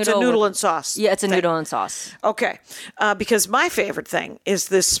dry It's a noodle noodle with- and sauce. Yeah, it's a thing. noodle and sauce. Okay, because my favorite thing is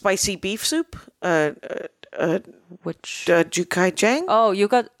this spicy beef soup. Which Jukajang.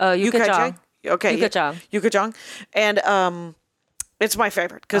 yukajang. Okay, Yukajang. Yukajang, and it's my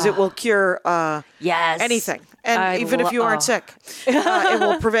favorite because it will cure Yes. anything, and even if you aren't sick, it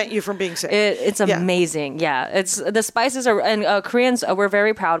will prevent you from being sick. It's Yeah. amazing. Yeah, it's the spices are, and Koreans were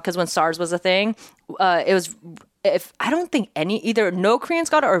very proud because when SARS was a thing, it was. If I don't think either no Koreans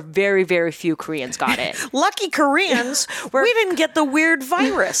got it or very, very few Koreans got it. Lucky Koreans, we didn't get the weird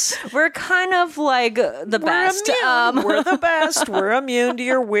virus. We're kind of like the best. We're immune. We're the best. We're immune to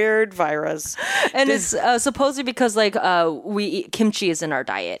your weird virus. And it's supposedly because like we eat kimchi is in our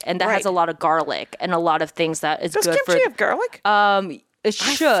diet, and that has Right. a lot of garlic and a lot of things that is Does good kimchi for. have garlic? It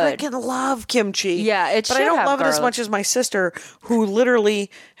I should. freaking love kimchi. Yeah, it but I should don't have love it as garlic. much as my sister, who literally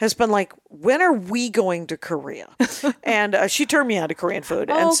has been like, when are we going to Korea? And she turned me on to Korean food.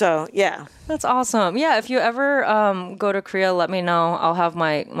 And so, yeah. That's awesome. Yeah, if you ever go to Korea, let me know. I'll have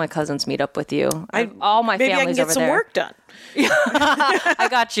my cousins meet up with you. All my maybe family's I can get over some there. work done. I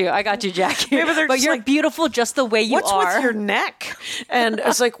got you, Jackie. But you're like, beautiful just the way you are. What's with your neck? And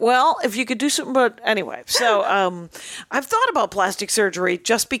it's like, well, if you could do something, but anyway. So I've thought about plastic surgery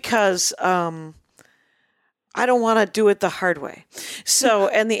just because I don't want to do it the hard way. So,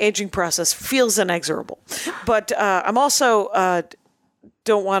 and the aging process feels inexorable. But I'm also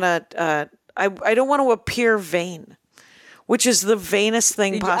don't want to. I don't want to appear vain, which is the vainest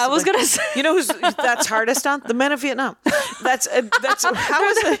thing possible. I was gonna say, you know who's that's hardest on? The men of Vietnam. That's how is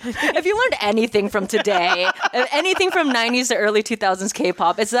it? If you learned anything from today, anything from 90s to early 2000s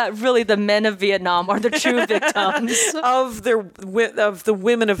K-pop, it's that really the men of Vietnam are the true victims of the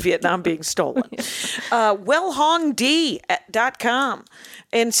women of Vietnam being stolen. WellHongD.com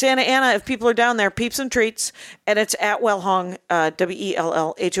in Santa Ana. If people are down there, peeps and treats, and it's at Wellhong,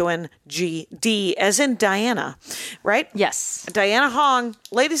 WELLHONGD, as in Diana, right? Yes. Diana Hong,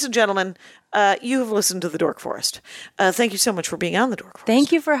 ladies and gentlemen. You have listened to The Dork Forest. Thank you so much for being on The Dork Forest.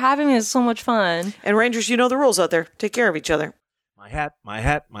 Thank you for having me. It's so much fun. And Rangers, you know the rules out there. Take care of each other. My hat, my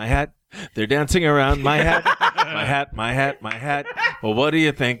hat, my hat. They're dancing around my hat. My hat, my hat, my hat. Well, what do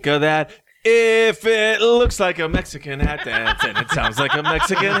you think of that? If it looks like a Mexican hat dance and it sounds like a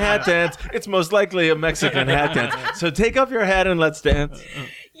Mexican hat dance, it's most likely a Mexican hat dance. So take off your hat and let's dance.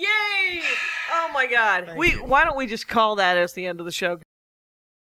 Yay! Oh, my God. Why don't we just call that as the end of the show?